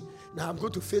action. Now I'm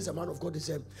going to face the man of God. He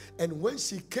said, and when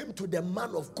she came to the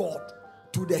man of God,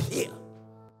 to the hill,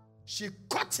 she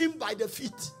caught him by the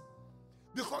feet.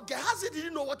 Because Gehazi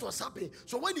didn't know what was happening.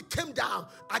 So when he came down,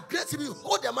 aggressively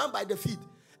hold the man by the feet.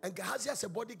 And Gehazi, as a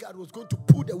bodyguard, was going to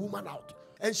pull the woman out.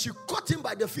 And she caught him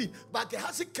by the feet. But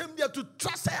Gehazi came there to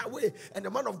thrust her away. And the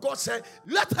man of God said,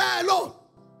 let her alone.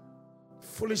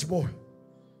 Foolish boy.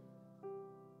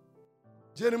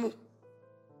 Jeremy,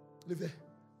 leave her. He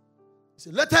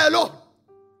said, let her alone.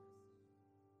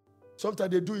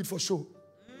 Sometimes they do it for show.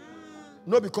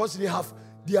 Not because they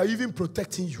are even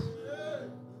protecting you.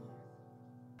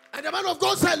 And the man of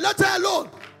God said, let her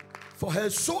alone. For her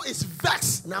soul is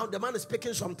vexed. Now the man is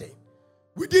speaking something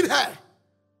within her.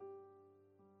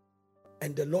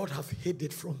 And the Lord have hid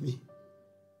it from me.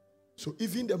 So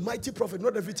even the mighty prophet,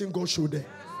 not everything God showed them.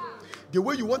 The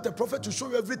way you want a prophet to show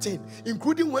you everything,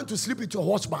 including when to sleep with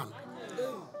your husband.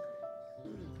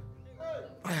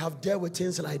 I have dealt with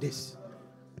things like this.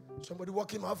 Somebody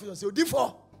walk in my office and say,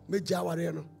 D4,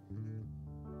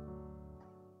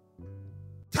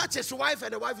 touch his wife,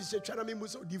 and the wife is trying to make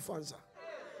Musa D4.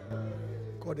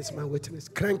 God is my witness.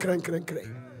 Crank.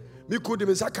 Me could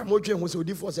be Saka Mojo and was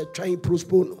D4 trying to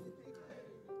postpone.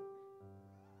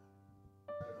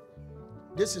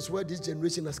 This is where this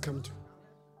generation has come to.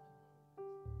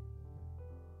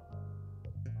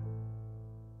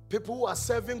 People who are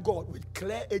serving God with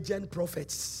clear agent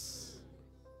prophets.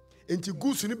 Enti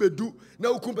gusu ni bedu na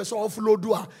ukumpe so offload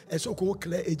do a so ko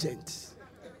clear agent.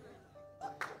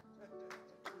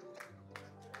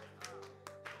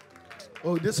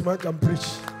 Oh, this man can preach.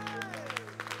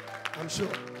 I'm sure.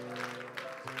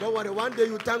 Don't worry, one day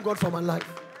you thank God for my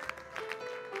life.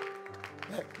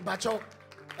 Bacho,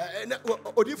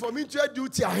 odi for me to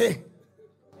duty ahe.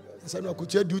 I said no,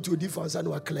 could you duty odi for answer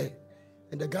no clear.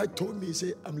 And the guy told me, he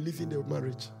said, I'm leaving the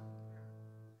marriage.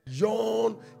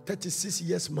 Young, 36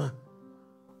 years man,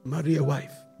 marry a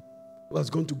wife. Was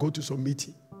going to go to some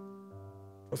meeting.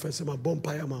 Professor ma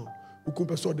bonfire man, who come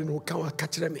person de no kawa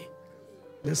catch me.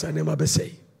 Yes, I never be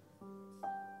say.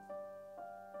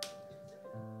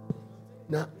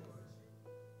 Now,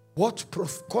 what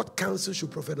court counsel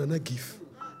should Prophet Nana give?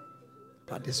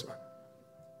 But this one.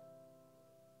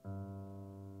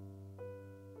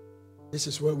 This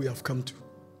is where we have come to.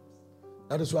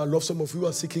 That is why I love some of you who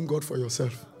are seeking God for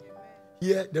yourself.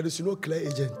 Here, there is no clear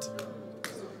agent.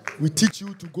 We teach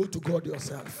you to go to God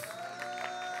yourself.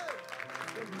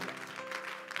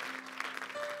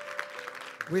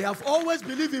 We have always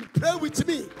believed in pray with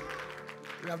me.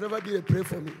 We have never been a pray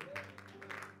for me.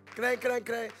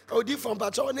 Cry. Odi from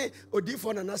Bachone, Odi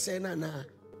from Nana Sena na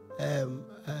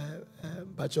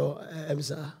Bacho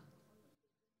Emsa.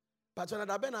 Bachona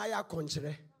da ben aya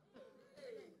konchire.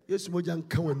 Yes, Mojan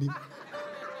Kawanim.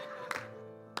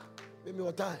 Give me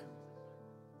what time.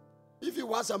 If you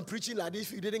was I'm preaching like this,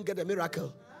 if you didn't get a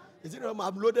miracle, is it I'm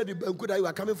loaded the bank that you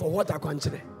are coming for water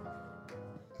country?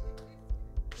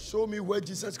 Show me where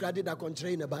Jesus Christ did that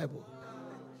country in the Bible.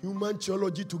 Human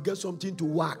theology to get something to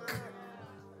work.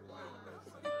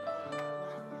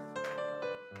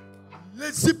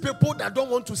 Lazy people that don't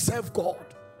want to serve God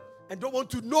and don't want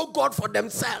to know God for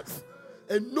themselves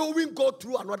and knowing God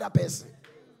through another person.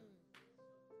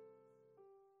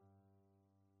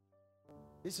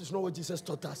 This is not what Jesus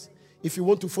taught us. If you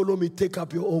want to follow me, take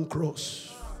up your own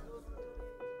cross.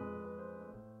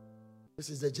 This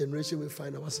is the generation we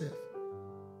find ourselves.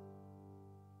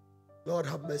 Lord,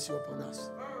 have mercy upon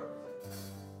us.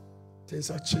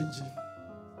 Things are changing.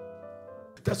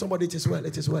 Tell somebody it is well,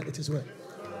 it is well, it is well.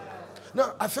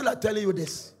 Now, I feel like telling you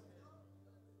this.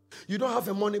 You don't have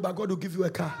the money, but God will give you a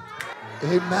car.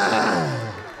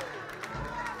 Amen.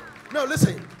 Now,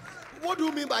 listen. What do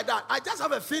you mean by that? I just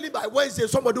have a feeling by Wednesday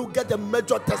somebody will get a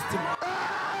major testimony.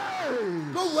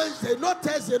 Not Wednesday, not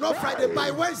Thursday, not Friday. By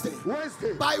Wednesday.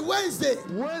 By Wednesday.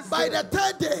 By the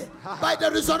third day. By the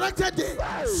resurrected day.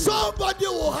 Somebody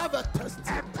will have a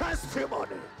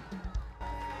testimony.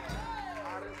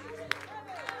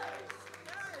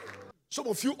 Some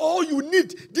of you, all you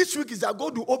need this week is that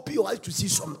God will open your eyes to see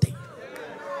something.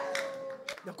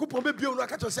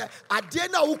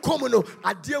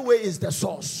 Idea way is the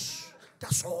source.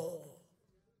 That's all.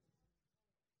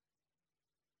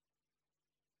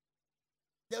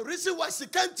 The reason why she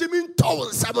can't even tell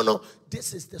someone,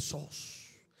 this is the source.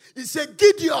 He said,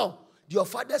 Gideon, your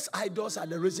father's idols are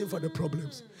the reason for the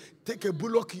problems. Take a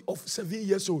bullock of 7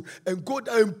 years old and go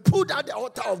down and pull down the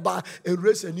altar of Baal and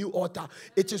raise a new altar.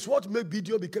 It is what made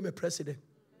Gideon become a president.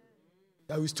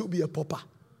 That will still be a pauper.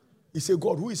 He said,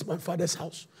 God, who is my father's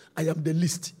house? I am the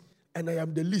least. And I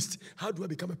am the least. How do I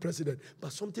become a president?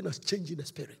 But something has changed in the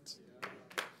spirit.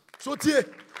 So,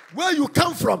 where you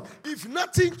come from, if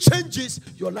nothing changes,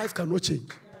 your life cannot change.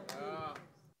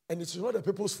 And it's not the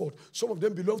people's fault. Some of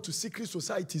them belong to secret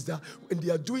societies that when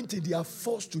they are doing things, they are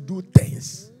forced to do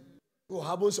things.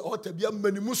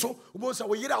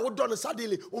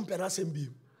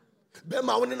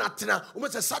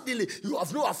 Suddenly, you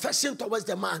have no affection towards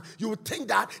the man. You would think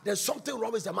that there's something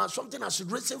wrong with the man. Something has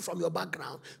risen from your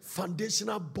background.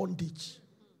 Foundational bondage.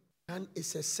 And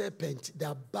it's a serpent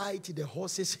that bites the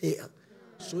horse's hair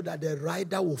so that the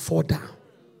rider will fall down.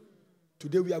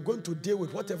 Today we are going to deal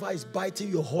with whatever is biting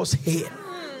your horse hair.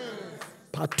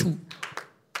 Part 2.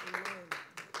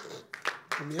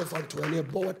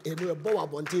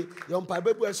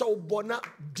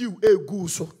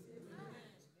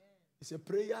 It's a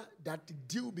prayer that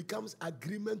due becomes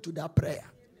agreement to that prayer.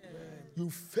 Amen. You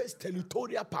face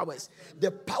territorial powers.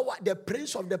 The power, the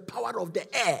prince of the power of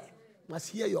the air must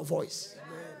hear your voice.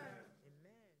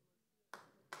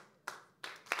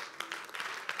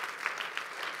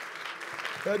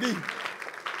 Ready?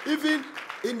 Even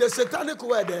in the satanic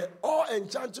world, all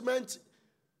enchantment,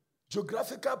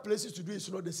 geographical places to do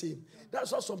is not the same.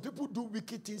 That's why some people do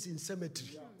wicked things in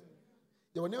cemetery.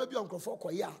 They will never be on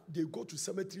Kofokoya. They go to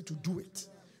cemetery to do it.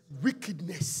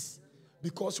 Wickedness.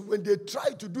 Because when they try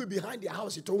to do it behind their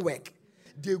house, it won't work.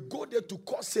 They go there to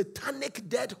cause satanic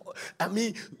dead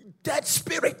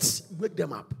spirits. Wake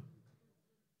them up.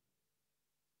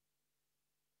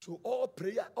 So all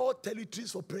prayer, all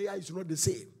territories for prayer is not the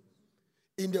same.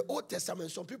 In the Old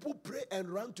Testament, some people pray and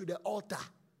run to the altar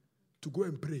to go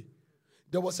and pray.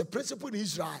 There was a principle in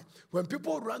Israel. When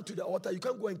people run to the altar, you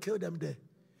can't go and kill them there.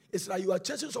 It's like you are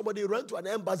chasing somebody, run to an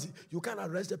embassy. You can't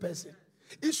arrest the person.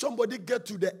 If somebody get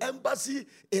to the embassy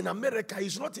in America,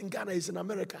 he's not in Ghana, he's in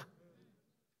America.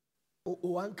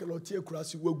 Uncle Otie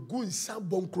Kurasi will go in some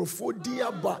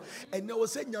boncrophobia, and they will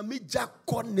say, Nyamija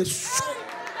Koneso.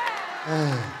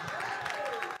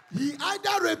 He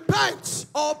either repents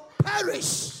or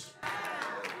perish.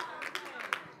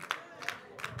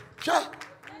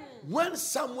 When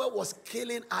Samuel was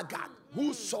killing Agag,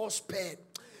 who saw spared,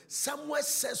 Samuel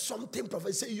says something,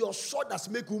 prophet, say, your sword does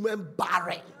make women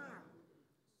barren.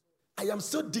 I am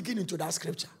still digging into that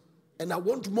scripture, and I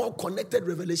want more connected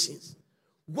revelations.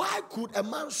 Why could a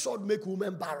man's sword make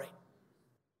women barren?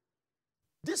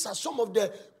 These are some of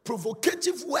the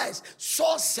provocative words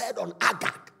Saul said on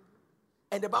Agag.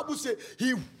 And the Bible says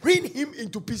he ran him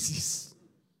into pieces.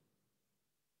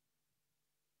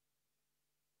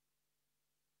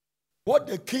 What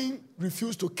the king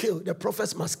refused to kill, the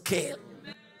prophets must kill.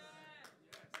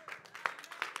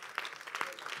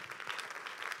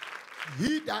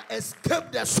 He that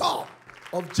escaped the sword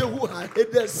of Jehu had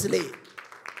hated slain.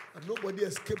 And nobody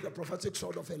escaped the prophetic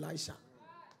sword of Elisha.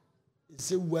 He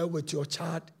said, well with your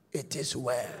child, it is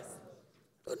well.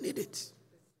 Don't need it.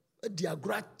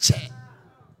 Diagram check.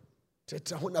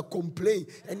 Complain,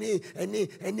 any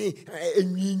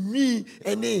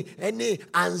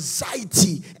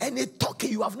anxiety, any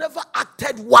talking. You have never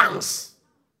acted once.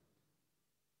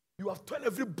 You have told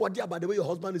everybody about the way your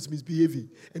husband is misbehaving,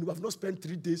 and you have not spent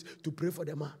 3 days to pray for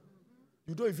the man.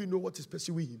 You don't even know what is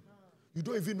pursuing him. You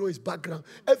don't even know his background.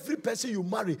 Every person you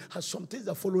marry has some things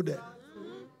that follow them.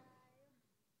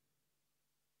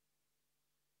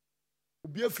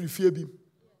 Be a free fear.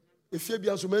 If you be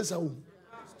a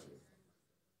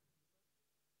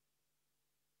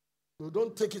so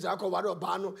don't take it. Sometimes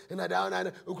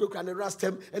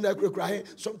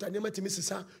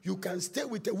you can stay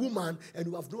with a woman and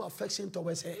you have no affection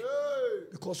towards her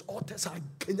because altars are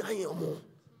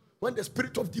when the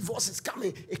spirit of divorce is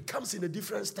coming, it comes in a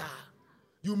different style.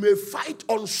 You may fight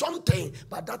on something,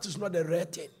 but that is not the rare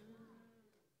thing.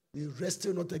 You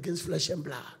wrestle not against flesh and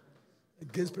blood,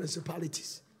 against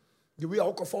principalities. The way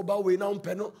I go about we now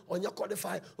penno on your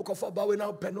qualify, go for about we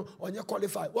now penno on your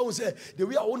qualify. What we say, the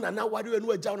way I own now what do you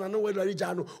know down and know where the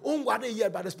jano own 1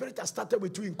 year, but the spirit has started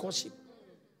with you in courtship.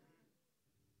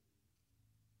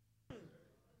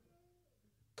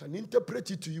 Can interpret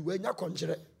it to you when you're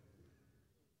conjured.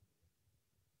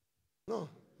 No,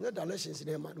 not the lessons in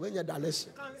there, man. When you're the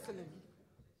lesson.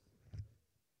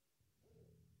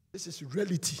 This is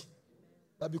reality.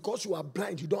 But because you are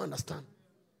blind, you don't understand.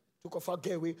 Took off a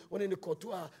gateway, when in the court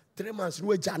 3 months,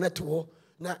 no Janet war.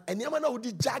 Now, and Yamana who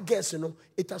did jaggers,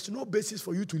 it has no basis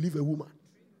for you to leave a woman.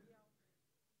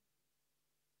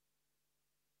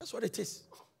 That's what it is.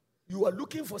 You are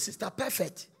looking for Sister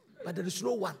Perfect, but there is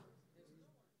no one.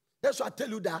 That's why I tell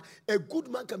you that a good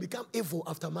man can become evil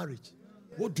after marriage.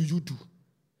 What do you do?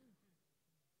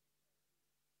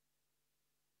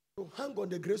 So hang on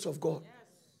the grace of God.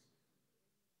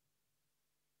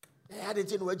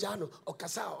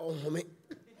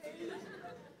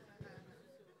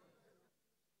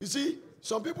 You see,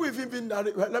 some people even been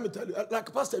married. Let me tell you,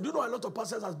 like pastor, do you know a lot of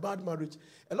pastors has bad marriage?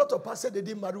 A lot of pastors, they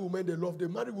didn't marry women they love. They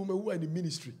marry women who are in the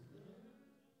ministry.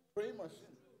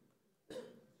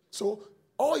 So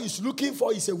all he's looking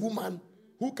for is a woman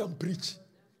who can preach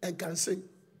and can sing.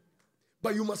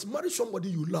 But you must marry somebody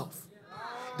you love.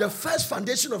 The first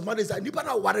foundation of marriage is that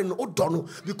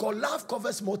because love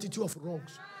covers multitude of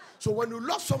wrongs. So when you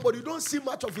love somebody, you don't see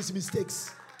much of his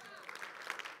mistakes.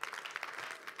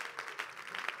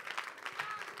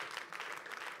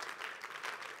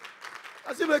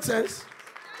 Does it make sense?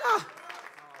 Yeah.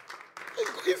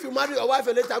 If you marry your wife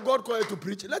and later God call her to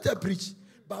preach, let her preach.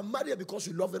 But marry her because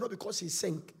you love her, not because she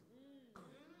sing.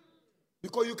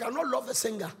 Because you cannot love a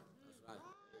singer.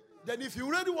 Then if you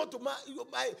really want to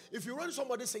marry, if you really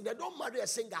somebody sing, then don't marry a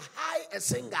singer. Hire a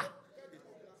singer.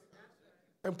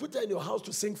 And put her in your house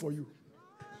to sing for you.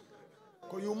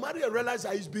 Because you marry and realize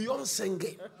that he's beyond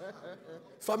singing.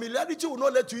 Familiarity will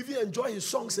not let you even enjoy his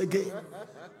songs again.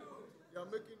 You're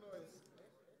making noise.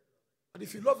 But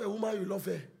if you love a woman, you love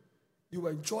her. You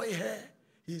enjoy her.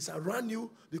 He's around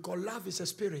you because love is a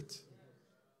spirit.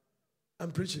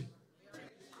 I'm preaching.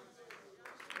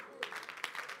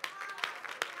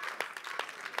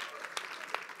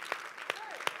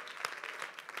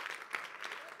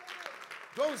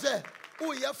 Don't say,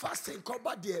 oh, you're fasting, come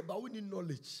back there, but we need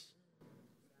knowledge.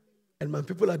 And my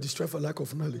people are destroyed for lack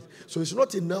of knowledge. So it's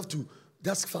not enough to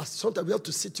just fast. Sometimes we have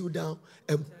to sit you down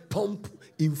and pump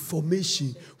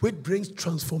information, which brings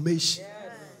transformation. Yes.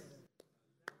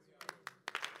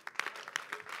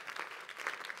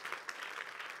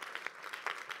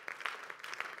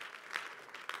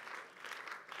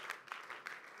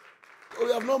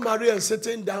 We have not married and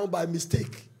sitting down by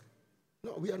mistake.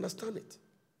 No, we understand it.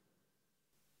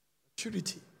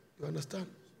 Maturity, you understand?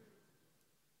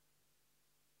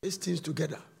 These things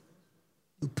together.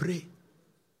 You pray.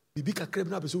 Bibi kakrem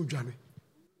na beso udwane.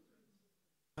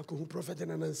 Ako hu prophet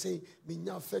and say,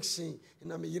 "Minya affection,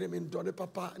 na me yire me ndone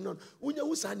papa." No, unya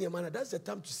hu sa man. That's the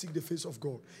time to seek the face of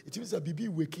God. It means that Bibi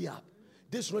waking up.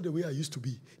 This is not the way I used to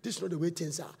be. This is not the way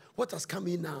things are. What has come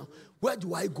in now? Where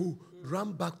do I go?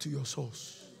 Run back to your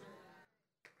source.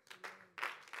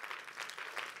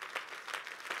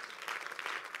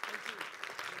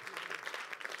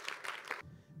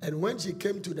 And when she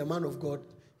came to the man of God,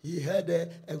 he heard her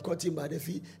and caught him by the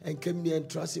feet and came near and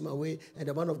thrust him away. And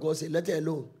the man of God said, "Let her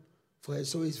alone, for her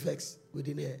soul is vexed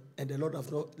within her. And the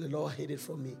Lord hid it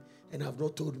from me and have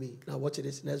not told me." Now watch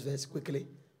this next verse quickly.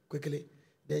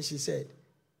 Then she said,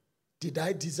 "Did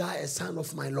I desire a son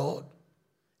of my Lord?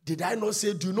 Did I not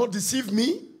say, do not deceive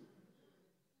me?"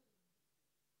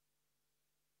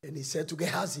 And he said to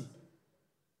Gehazi,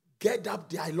 "Get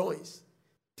up thy loins,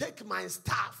 take my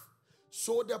staff."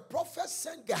 So the prophet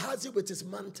sent Gehazi with his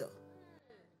mantle.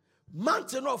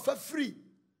 Mantle of a free.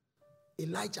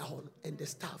 Elijah on and the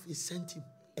staff, he sent him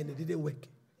and it didn't work.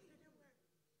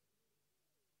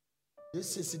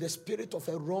 This is the spirit of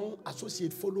a wrong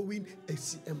associate following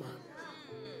a man.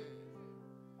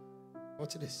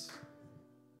 Watch this.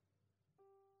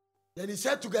 Then he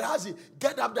said to Gehazi,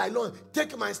 get up thy loins,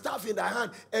 take my staff in thy hand,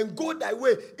 and go thy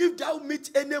way. If thou meet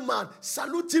any man,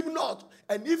 salute him not.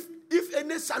 And if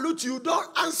any salute you,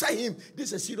 don't answer him.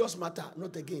 This is a serious matter,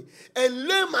 not again. And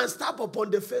lay my staff upon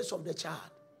the face of the child.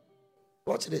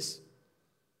 Watch this.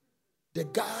 The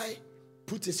guy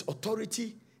put his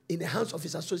authority in the hands of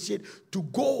his associate to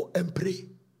go and pray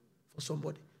for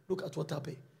somebody. Look at what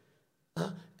happened.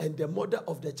 And the mother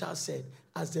of the child said,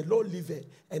 as the Lord liveth,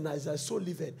 and as I so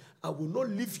liveth, I will not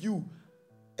leave you.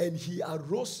 And he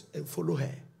arose and followed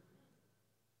her.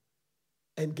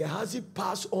 And Gehazi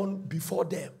passed on before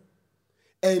them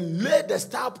and laid the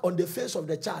staff on the face of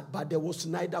the child, but there was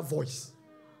neither voice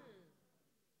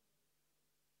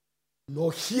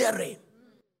nor hearing.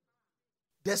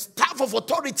 The staff of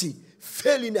authority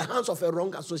fell in the hands of a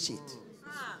wrong associate.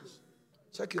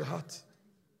 Check your heart.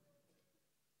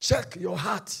 Check your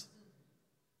heart.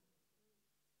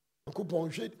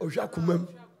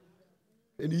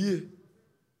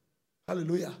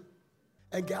 Hallelujah.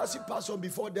 And Gehazi passed on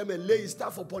before them and laid his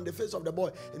staff upon the face of the boy,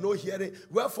 and no hearing.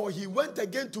 Wherefore he went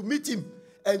again to meet him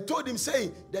and told him,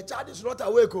 saying, the child is not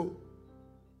awake.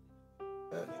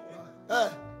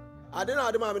 I don't know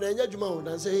how to manage Juma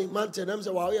and say, man, tell them,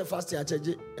 say, wow, you're fasting at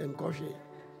and coffee.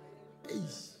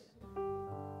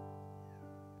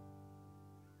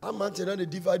 A mantle on the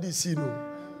DVD scene.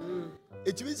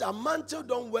 It means a mantle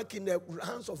don't work in the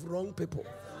hands of wrong people.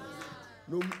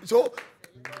 No, so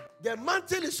the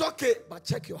mantle is okay, but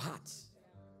check your heart.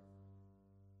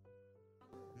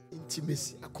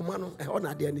 Intimacy. Akomano, I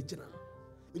honor the original.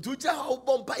 Into how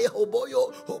bompire,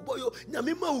 hoboyo,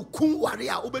 Namima ukun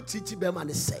warrior, over Titi Beman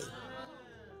is saying.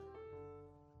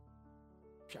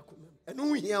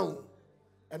 And we hear,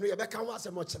 and we have become as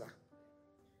a mochera.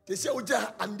 They say,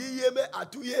 Uja, and the yeme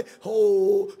atuye,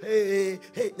 oh, hey,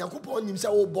 Nakupon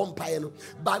himself, oh, bompire.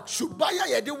 But Shubaya,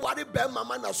 you didn't worry about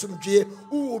Mamma Nasumje,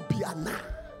 who will be a na.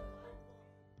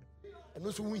 And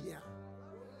also we hear.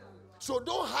 So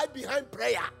don't hide behind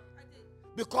prayer.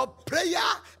 Because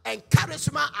prayer and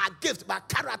charisma are gifts, but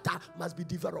character must be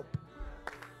developed.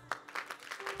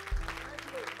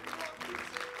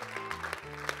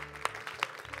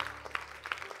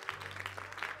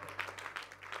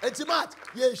 Etimat,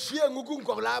 ye share ngugun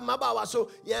kola mabawa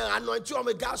so ye anoint you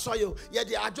me gas oil ye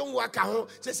de adwon waka ho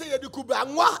say ye de kuba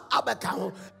nwa abeka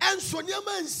ho enso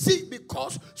nyama nsi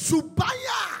because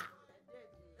subaya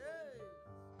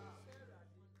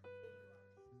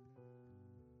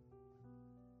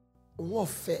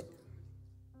warfare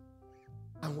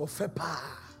and warfare pa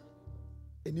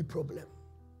any problem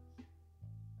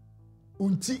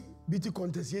unti biti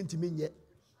contest ye ntimi nye.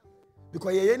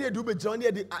 Because you need to be Johnny,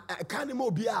 I can't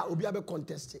more be a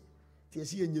contested.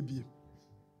 Yes, you be.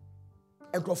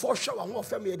 And for sure, I want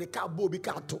family the car bobby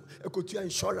car to a couture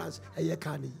insurance a year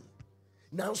canny.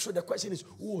 Now, so the question is,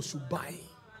 who should buy?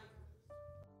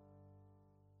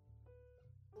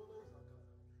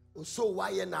 So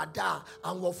why you not da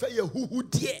and will fail who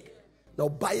dear? No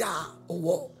buyer or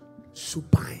what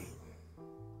should buy?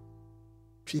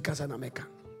 Because an American.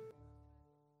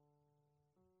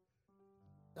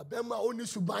 Bema only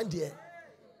subandie.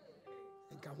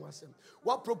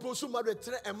 What proposal mother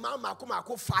and mama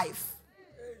come 5.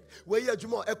 Where you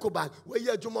Juma Eco Bank, where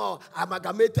you Juma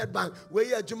Amalgamated Bank, where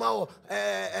you Juma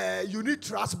Unit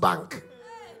Trust Bank.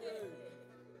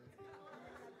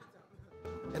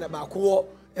 And about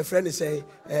a friend is a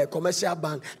commercial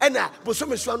bank. And now, but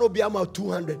some is one be about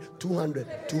 200.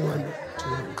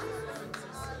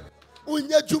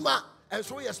 Unya Juma, and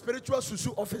so a spiritual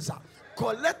susu officer.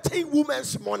 Collecting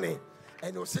women's money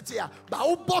and you sit here, but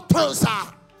who buttons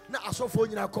are now? I saw for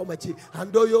you now come at you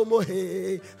and do your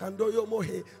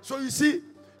mohe. So you see,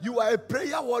 you are a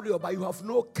prayer warrior, but you have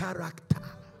no character.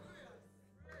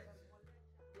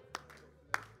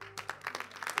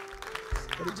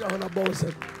 We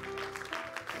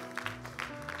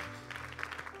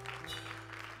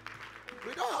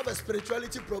don't have a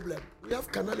spirituality problem, we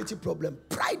have carnality problem,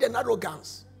 pride and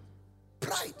arrogance.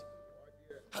 Pride.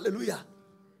 Hallelujah.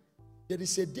 There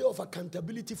is a day of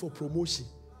accountability for promotion.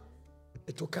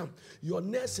 It will come. Your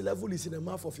next level is in the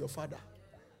mouth of your father.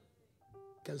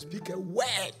 You can speak a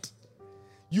word.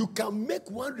 You can make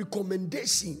one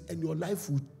recommendation and your life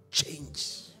will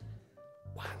change.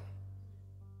 One.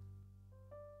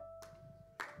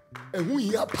 And who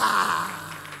here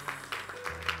pa?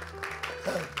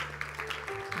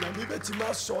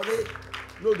 Sorry.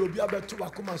 No, do be able to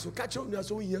wakuma so catch on your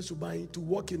so here Subai to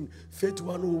walk in faith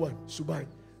 101. Subai,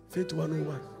 faith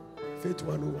 101, faith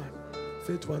 101,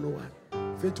 faith 101,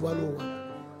 faith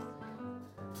 101.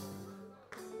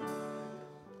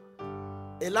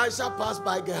 Elisha passed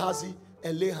by Gehazi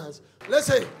and lay hands.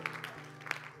 Listen,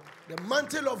 the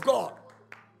mantle of God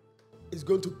is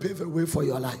going to pave a way for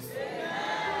your life.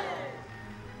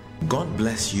 God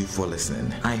bless you for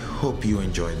listening. I hope you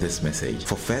enjoyed this message.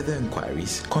 For further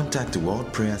inquiries, contact the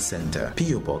World Prayer Center,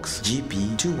 PO Box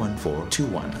GP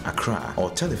 21421, Accra,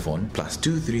 or telephone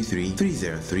 +233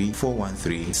 303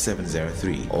 413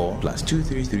 703 or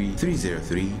 +233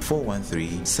 303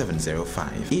 413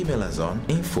 705. Email us on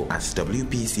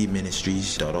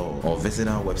info@wpcministries.org or visit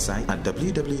our website at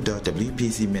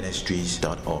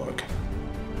www.wpcministries.org.